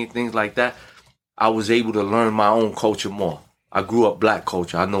Miami and things like that, I was able to learn my own culture more. I grew up black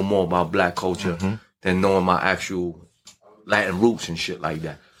culture. I know more about black culture than knowing my actual Latin roots and shit like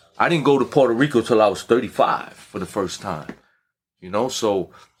that. I didn't go to Puerto Rico till I was 35 for the first time. You know, so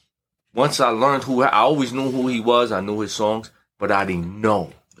once I learned I always knew who he was. I knew his songs, but I didn't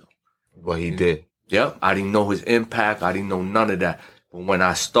know what he did. Yep, I didn't know his impact. I didn't know none of that. But when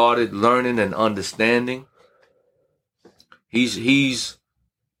I started learning and understanding, he's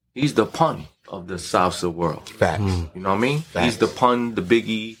the pun of the salsa world. Facts. You know what I mean? Facts. He's the pun, the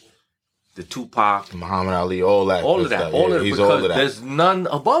Biggie, the Tupac, Muhammad Ali, all that. All of that. He's all of that. There's none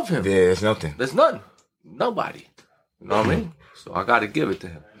above him. Yeah, there's nothing. There's none. Nobody. You know what I mean? So I got to give it to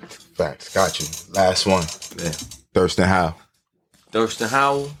him. Facts. Got you. Last one. Yeah. Thistin Howl. Thistin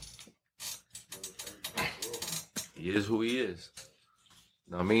Howl. He is who he is.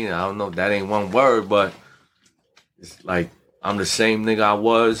 know what I mean? I don't know. That ain't one word, but it's like I'm the same nigga I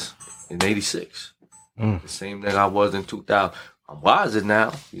was in 86. The same nigga I was in 2000. I'm wiser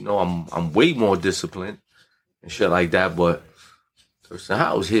now. You know, I'm way more disciplined and shit like that, but Thistin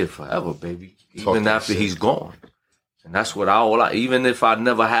Howell's here forever, baby. Even after he's gone. And that's what even if I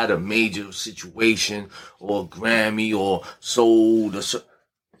never had a major situation or a Grammy or sold,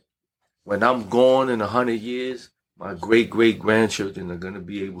 when I'm gone in 100 years, my great-great-grandchildren are going to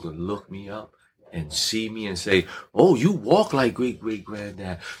be able to look me up and see me and say, oh, you walk like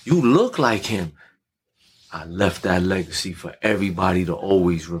great-great-granddad. You look like him. I left that legacy for everybody to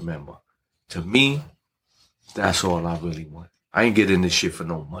always remember. To me, that's all I really want. I ain't get in this shit for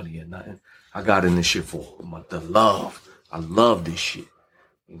no money or nothing. I got in this shit for the love. I love this shit.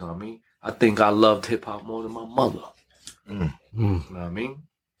 You know what I mean? I think I loved hip-hop more than my mother. You know what I mean?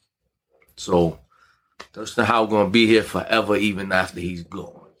 So, Thistin Howell gonna be here forever even after he's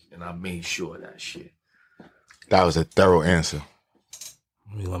gone. And I made sure of that shit. That was a thorough answer.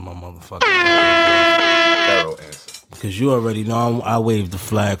 Let me let my motherfucker thorough answer. Because you already know I waved the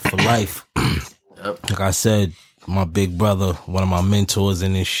flag for life. Like I said, my big brother, one of my mentors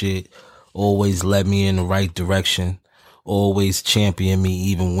in this shit, always led me in the right direction. Always championed me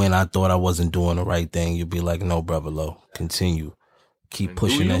even when I thought I wasn't doing the right thing. You'd be like, no, brother Low, continue. Keep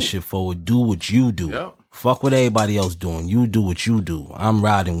pushing that shit forward. Do what you do. Yep. Fuck what everybody else doing. You do what you do. I'm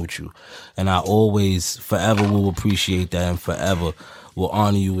riding with you. And I always, forever will appreciate that and forever will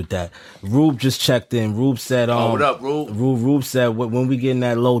honor you with that. Rube just checked in. Rube said, what up, Rube? Rube said, when we get in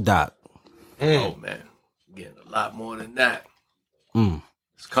that low doc. Oh, man. Getting a lot more than that.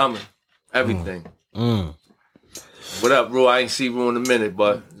 It's coming. Everything. What up, Rube? I ain't see Rube in a minute,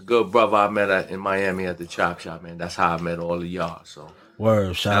 but good brother I met in Miami at the Chop Shop, man. That's how I met all of y'all, so.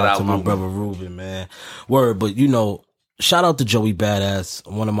 Word, shout out to my brother Ruben, man. Word, but you know, shout out to Joey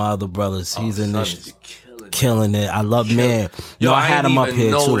Badass, one of my other brothers. He's in this killing it. I love man. Yo, I had him up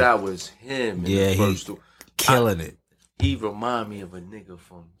here too. I didn't even know that was him. Yeah, he's killing it. He remind me of a nigga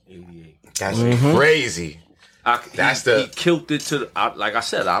from '88. That's crazy. He killed it to like I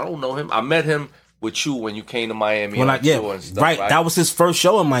said, I don't know him. I met him with you when you came to Miami and stuff, right. That was his first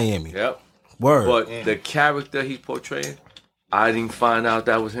show in Miami. Yep. Word. But the character he's portraying, I didn't find out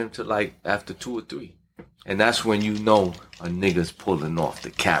that was him till like after 2 or 3. And that's when you know a nigga's pulling off the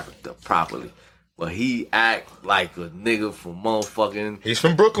character properly. But he act like a nigga from motherfucking... He's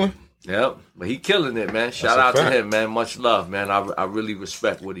from Brooklyn. Yep. But he killing it, man. Shout out to him, man. Much love, man. I really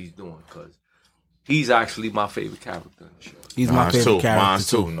respect what he's doing because he's actually my favorite character in the show. He's my favorite character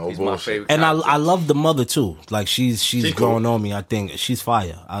too. No he's my favorite and character. I love the mother too. Like she's growing on me. I think she's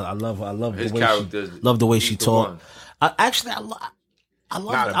fire. I love his the way she talk. I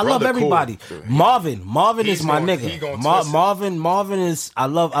love everybody. Cool. Marvin is my nigga. Marvin is I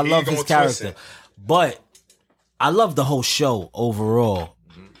love his character. But I love the whole show overall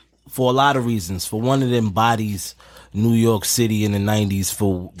for a lot of reasons. For one, it embodies New York City in the 90s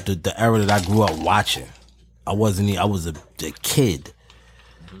for the era that I grew up watching. I was a kid.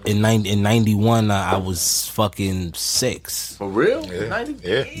 In 91, I was fucking 6. For real?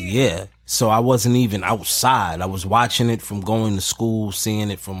 Yeah. So I wasn't even outside. I was watching it from going to school, seeing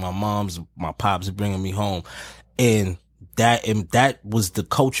it from my pops bringing me home. And that was the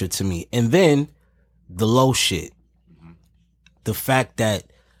culture to me. And then the low shit. The fact that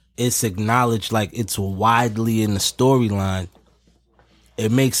it's acknowledged like it's widely in the storyline,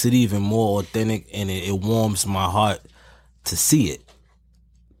 it makes it even more authentic and it warms my heart to see it.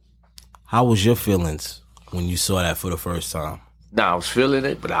 How was your feelings when you saw that for the first time? Nah, I was feeling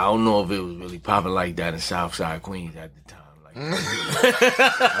it, but I don't know if it was really popping like that in Southside Queens at the time. Like,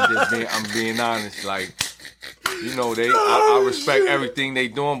 I'm being honest. Like, you know, I respect everything they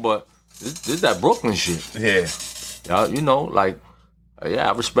doing, but this is that Brooklyn shit. Yeah. You know, like,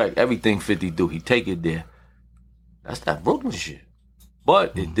 I respect everything 50 do. He take it there. That's that Brooklyn shit.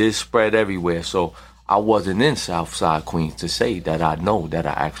 But it did spread everywhere, so I wasn't in Southside Queens to say that I know that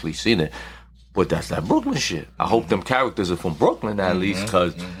I actually seen it. But that's that Brooklyn shit. I hope them characters are from Brooklyn at least,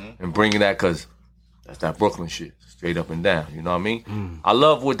 and bringing that, because that's that Brooklyn shit, straight up and down. You know what I mean? I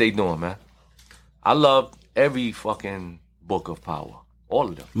love what they doing, man. I love every fucking Book of Power. All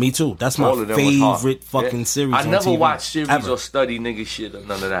of them. Me too. That's my favorite fucking series. I never TV watch series ever. or study nigga shit or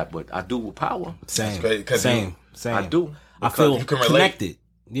none of that, but I do with Power. Same. I do. I feel you can connected.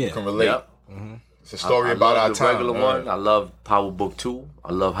 Yeah. You can relate. Yep. It's a story about our time. I love the regular one. I love Power Book 2.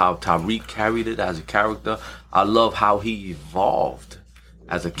 I love how Tariq carried it as a character. I love how he evolved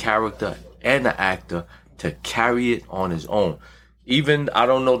as a character and an actor to carry it on his own. Even, I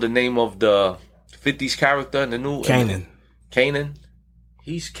don't know the name of the 50s character in the new... Kanan.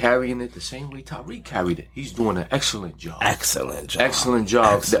 he's carrying it the same way Tariq carried it. He's doing an excellent job. Excellent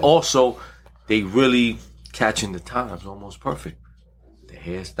job. Also, they really catching the times almost perfect. The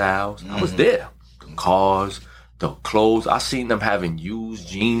hairstyles, I was there. The cars, the clothes. I seen them having used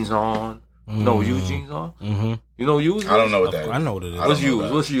jeans on. You know what used jeans on? Mm-hmm. You know used? I don't know what that is. I know what it is. What's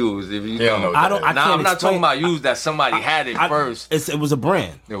used? What's used? If you don't know. I'm not talking about used that somebody had it first. It was a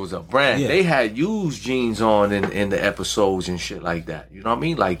brand. It was a brand. Yeah. They had used jeans on in the episodes and shit like that. You know what I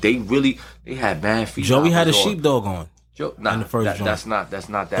mean? Like they had mad feet. Joey had a sheepdog on. Nah, in the first joint. That's not that.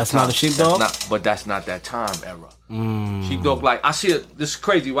 That's time. Not a sheepdog. But that's not that time era. Sheepdog, like I see it. This is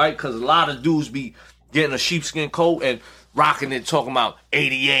crazy, right? Because a lot of dudes be getting a sheepskin coat and rocking it, talking about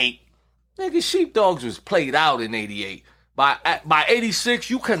 88. Nigga, sheepdogs was played out in 88. By 86,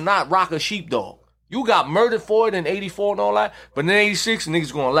 you cannot rock a sheepdog. You got murdered for it in 84 and all that, but in 86,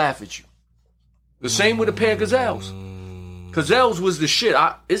 niggas gonna laugh at you. The same with a pair of gazelles. Gazelles was the shit.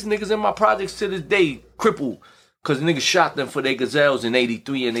 It's niggas in my projects to this day crippled because niggas shot them for their gazelles in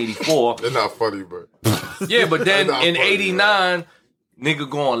 83 and 84. They're not funny, bro. Yeah, but then in 89, nigga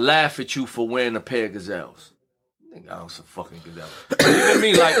gonna laugh at you for wearing a pair of gazelles. Nigga, I was a fucking gazelle. Even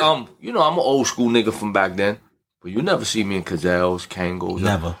me, like, you know, I'm an old school nigga from back then, but you never see me in gazelles, Kangos.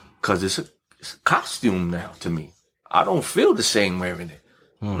 Never. Because it's a costume now to me. I don't feel the same wearing it.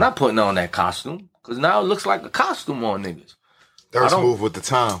 I'm not putting on that costume because now it looks like a costume on niggas. That's move with the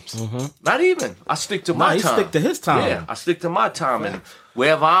times. Mm-hmm. Not even. I stick to my time. He stick to his time. Yeah, I stick to my time and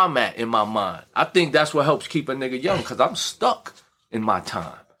wherever I'm at in my mind. I think that's what helps keep a nigga young because I'm stuck in my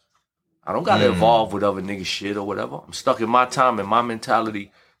time. I don't got to evolve with other niggas shit or whatever. I'm stuck in my time and my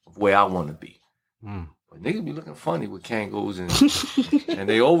mentality of where I want to be. But niggas be looking funny with Kangos and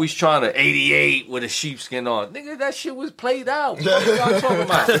they always trying to 88 with a sheepskin on. Nigga, that shit was played out. What y'all talking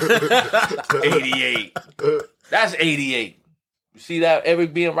about? 88. That's 88. You see that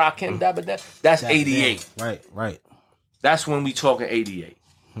Eric being Rakim, that's 88. Right. That's when we talking 88.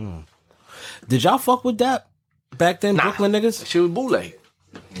 Did y'all fuck with that back then, Brooklyn niggas? That shit was bootleg.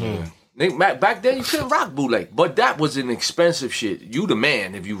 Back then you couldn't rock bootleg, but that was an expensive shit. You the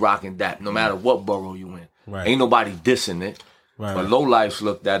man if you rocking that, no matter what borough you in. Right. Ain't nobody dissing it. Right. But low lifes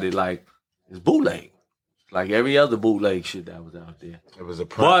looked at it like it's bootleg, like every other bootleg shit that was out there. It was a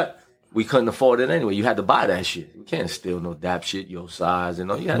but we couldn't afford it anyway. You had to buy that shit. You can't steal no dap shit your size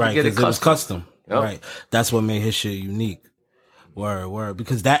and all. You had to get it custom. It was custom. Yep. Right. That's what made his shit unique. Word.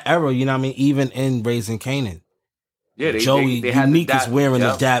 Because that era, you know what I mean, even in Raising Kanan. Yeah, Joey they Unique is wearing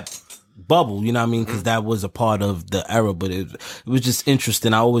the dap bubble, you know what I mean? Because that was a part of the era, but it was just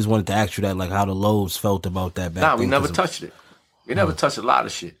interesting. I always wanted to ask you that, like how the Lowe's felt about that back then. We never touched it. We never touched a lot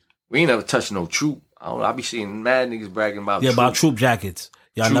of shit. We ain't never touched no Troop. I be seeing mad niggas bragging about Troop. About Troop jackets.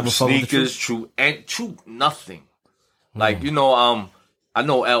 Y'all Troop never sneakers, Troop and Troop nothing. Like, you know, I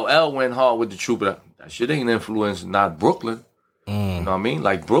know LL went hard with the Troop, but that shit ain't influenced not Brooklyn. You know what I mean?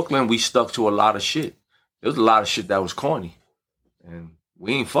 Like Brooklyn, we stuck to a lot of shit. There was a lot of shit that was corny. And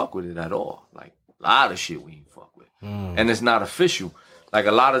we ain't fuck with it at all. Like, a lot of shit we ain't fuck with. And it's not official. Like,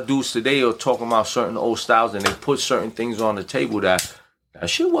 a lot of dudes today are talking about certain old styles and they put certain things on the table that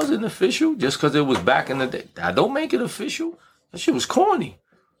shit wasn't official just because it was back in the day. That don't make it official. That shit was corny.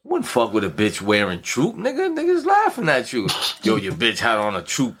 Wouldn't fuck with a bitch wearing Troop. Niggas laughing at you. Yo, your bitch had on a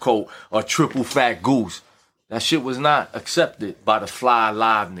Troop coat or triple fat goose. That shit was not accepted by the fly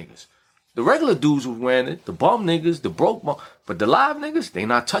live niggas. The regular dudes was wearing it, the bum niggas, the broke bum, but the live niggas, they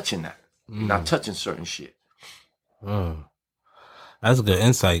not touching that. They not touching certain shit. That's a good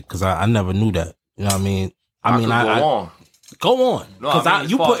insight because I never knew that. You know what I mean? Go on. No, I mean,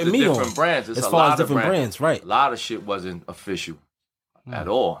 you putting me on. Brands, as far as different brands, right? A lot of shit wasn't official at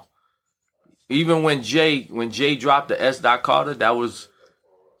all. Even when Jay dropped the S. Carter, that was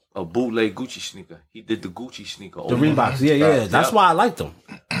a bootleg Gucci sneaker. He did the Gucci sneaker. The Reeboks, yeah. That's why I liked them.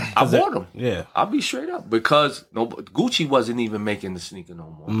 I bought them. Yeah. I'll be straight up because Gucci wasn't even making the sneaker no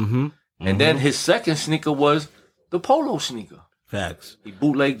more. And then his second sneaker was the polo sneaker. Facts. He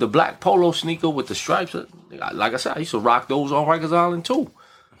bootlegged the black polo sneaker with the stripes. Like I said, I used to rock those on Rikers Island too.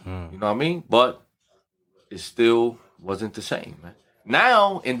 You know what I mean? But it still wasn't the same, man.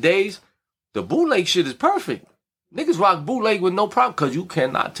 Now, in days, the bootleg shit is perfect. Niggas rock bootleg with no problem because you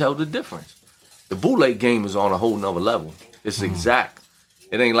cannot tell the difference. The bootleg game is on a whole nother level. It's exact.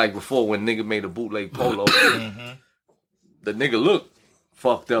 It ain't like before when nigga made a bootleg polo. The nigga looked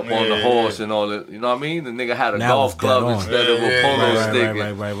fucked up on the horse and all that. You know what I mean? The nigga had a golf club instead of a polo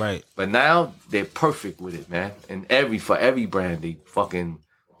stick. Right. But now they're perfect with it, man. And for every brand, they fucking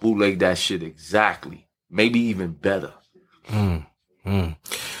bootleg that shit exactly. Maybe even better.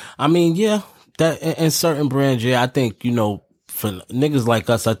 I mean, yeah. That in certain brands, yeah, I think, you know, for niggas like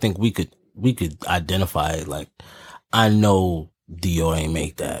us, I think we could identify it. Like, I know Dior ain't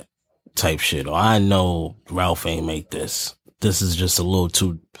make that type shit, or I know Ralph ain't make this. This is just a little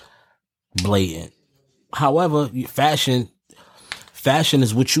too blatant. However, fashion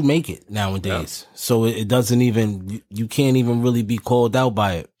is what you make it nowadays. Yeah. So it doesn't even, you can't even really be called out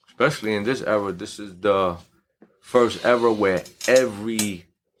by it. Especially in this era, this is the first era where every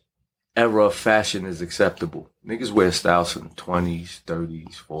era of fashion is acceptable. Niggas wear styles from the 20s,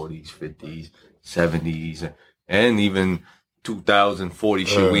 30s, 40s, 50s, 70s, and even 2040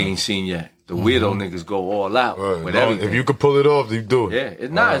 shit we ain't seen yet. The weirdo niggas go all out with everything. If you could pull it off, you do it. Yeah,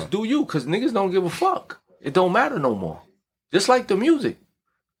 it's not. It's do you, because niggas don't give a fuck. It don't matter no more. Just like the music.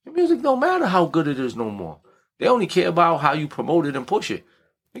 The music don't matter how good it is no more. They only care about how you promote it and push it.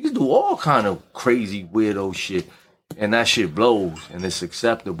 Niggas do all kind of crazy, weirdo shit, and that shit blows, and it's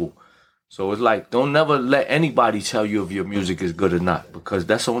acceptable. So it's like, don't never let anybody tell you if your music is good or not, because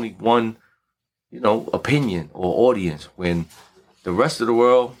that's only one, opinion or audience, when the rest of the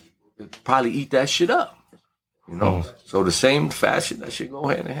world probably eat that shit up. So the same fashion, that shit go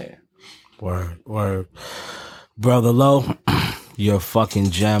hand in hand. Word. Brother Low, you're a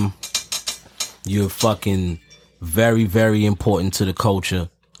fucking gem. You're fucking very, very important to the culture.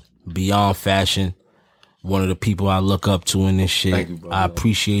 Beyond fashion. One of the people I look up to in this shit. Thank you, brother. I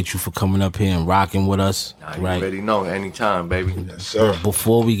appreciate you for coming up here and rocking with us. You already know, anytime, baby. Yes, sir.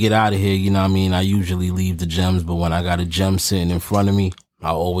 Before we get out of here, I usually leave the gems, but when I got a gem sitting in front of me,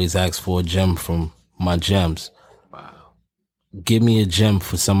 I always ask for a gem from my gems. Wow. Give me a gem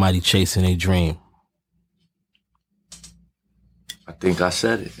for somebody chasing a dream. I think I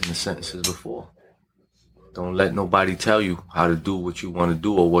said it in the sentences before. Don't let nobody tell you how to do what you want to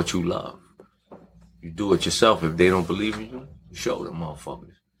do or what you love. You do it yourself. If they don't believe in you, show them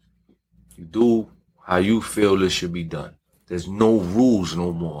motherfuckers. You do how you feel this should be done. There's no rules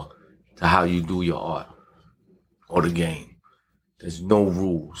no more to how you do your art or the game. There's no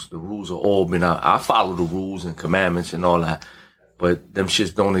rules. The rules are all been out. I follow the rules and commandments and all that, but them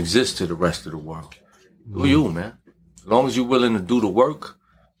shits don't exist to the rest of the world. Do you, man? As long as you're willing to do the work,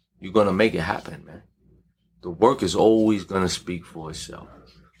 you're going to make it happen, man. The work is always going to speak for itself.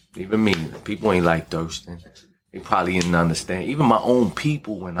 Even me, people ain't like Thistin. They probably didn't understand. Even my own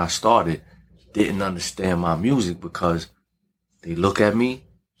people, when I started, didn't understand my music because they look at me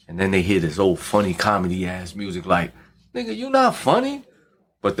and then they hear this old funny comedy ass music like, nigga, you not funny?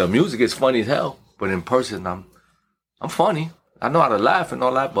 But the music is funny as hell. But in person, I'm funny. I know how to laugh and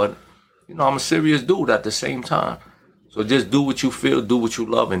all that, but I'm a serious dude at the same time. So just do what you feel, do what you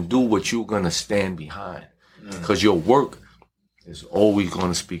love, and do what you're going to stand behind. Because your work is always going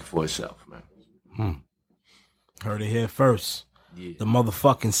to speak for itself, man. Heard it here first. Yeah. The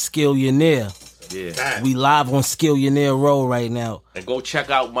motherfucking Skillionaire. Yeah. We live on Skillionaire Road right now. And go check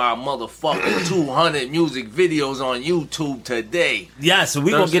out my motherfucking 200 music videos on YouTube today. Yeah, so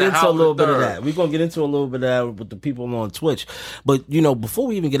we're going to get into a little bit of that. We're going to get into a little bit of that with the people on Twitch. But, before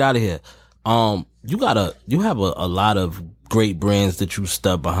we even get out of here, you have a lot of great brands that you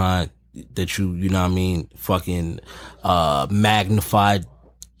stuck behind, that you fucking magnified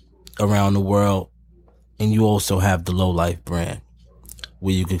around the world. And you also have the Low Life brand,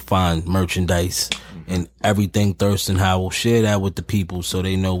 where you can find merchandise and everything Thistin Howl. Share that with the people so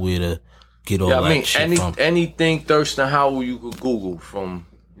they know where to get all that shit from. Anything Thistin Howl you could Google, from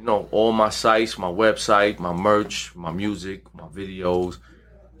all my sites, my website, my merch, my music, my videos.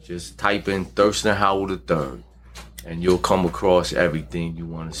 Just type in Thistin Howl III, and you'll come across everything you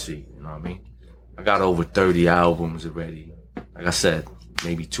want to see. You know what I mean? I got over 30 albums already. Like I said,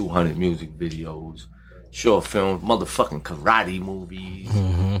 maybe 200 music videos, short films, motherfucking karate movies.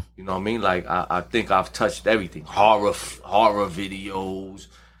 Mm-hmm. You know what I mean? Like, I think I've touched everything. Horror videos.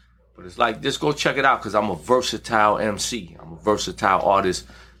 But it's like, just go check it out, because I'm a versatile MC. I'm a versatile artist.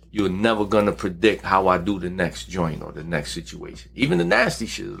 You're never going to predict how I do the next joint or the next situation. Even the nasty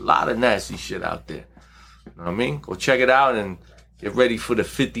shit. A lot of nasty shit out there. You know what I mean? Go check it out and get ready for the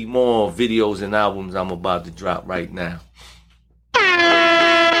 50 more videos and albums I'm about to drop right now.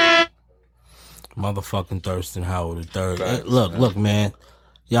 Motherfucking Thistin Howl III. Look, man.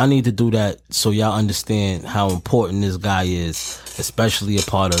 Y'all need to do that so y'all understand how important this guy is, especially a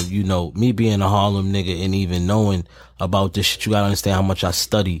part of, me being a Harlem nigga and even knowing about this shit. You gotta understand how much I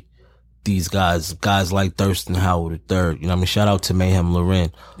study these guys like Thistin Howl III. Shout out to Mayhem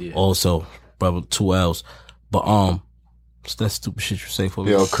Loren, also, brother, 2 L's. But, it's that stupid shit you say for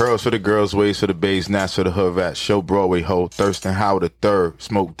me. Yo, curls for the girls, waves for the babes, nats for the hood rats, show Broadway hoe, Thistin Howl III,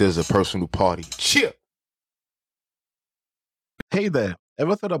 smoke this a personal party. Cheer! Hey there.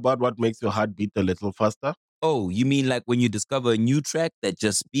 Ever thought about what makes your heart beat a little faster? Oh, you mean like when you discover a new track that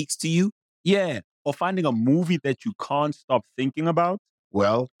just speaks to you? Yeah, or finding a movie that you can't stop thinking about?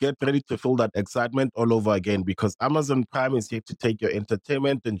 Well, get ready to feel that excitement all over again because Amazon Prime is here to take your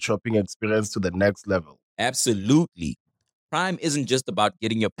entertainment and shopping experience to the next level. Absolutely. Prime isn't just about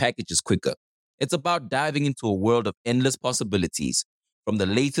getting your packages quicker. It's about diving into a world of endless possibilities, from the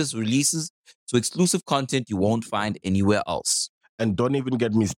latest releases to exclusive content you won't find anywhere else. And don't even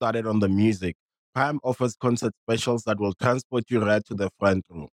get me started on the music. Prime offers concert specials that will transport you right to the front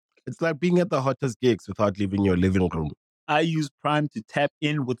row. It's like being at the hottest gigs without leaving your living room. I use Prime to tap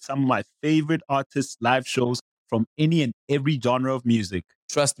in with some of my favorite artists' live shows from any and every genre of music.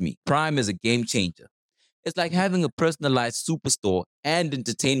 Trust me, Prime is a game changer. It's like having a personalized superstore and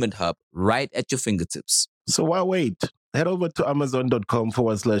entertainment hub right at your fingertips. So why wait? Head over to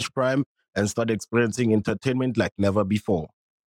amazon.com/Prime and start experiencing entertainment like never before.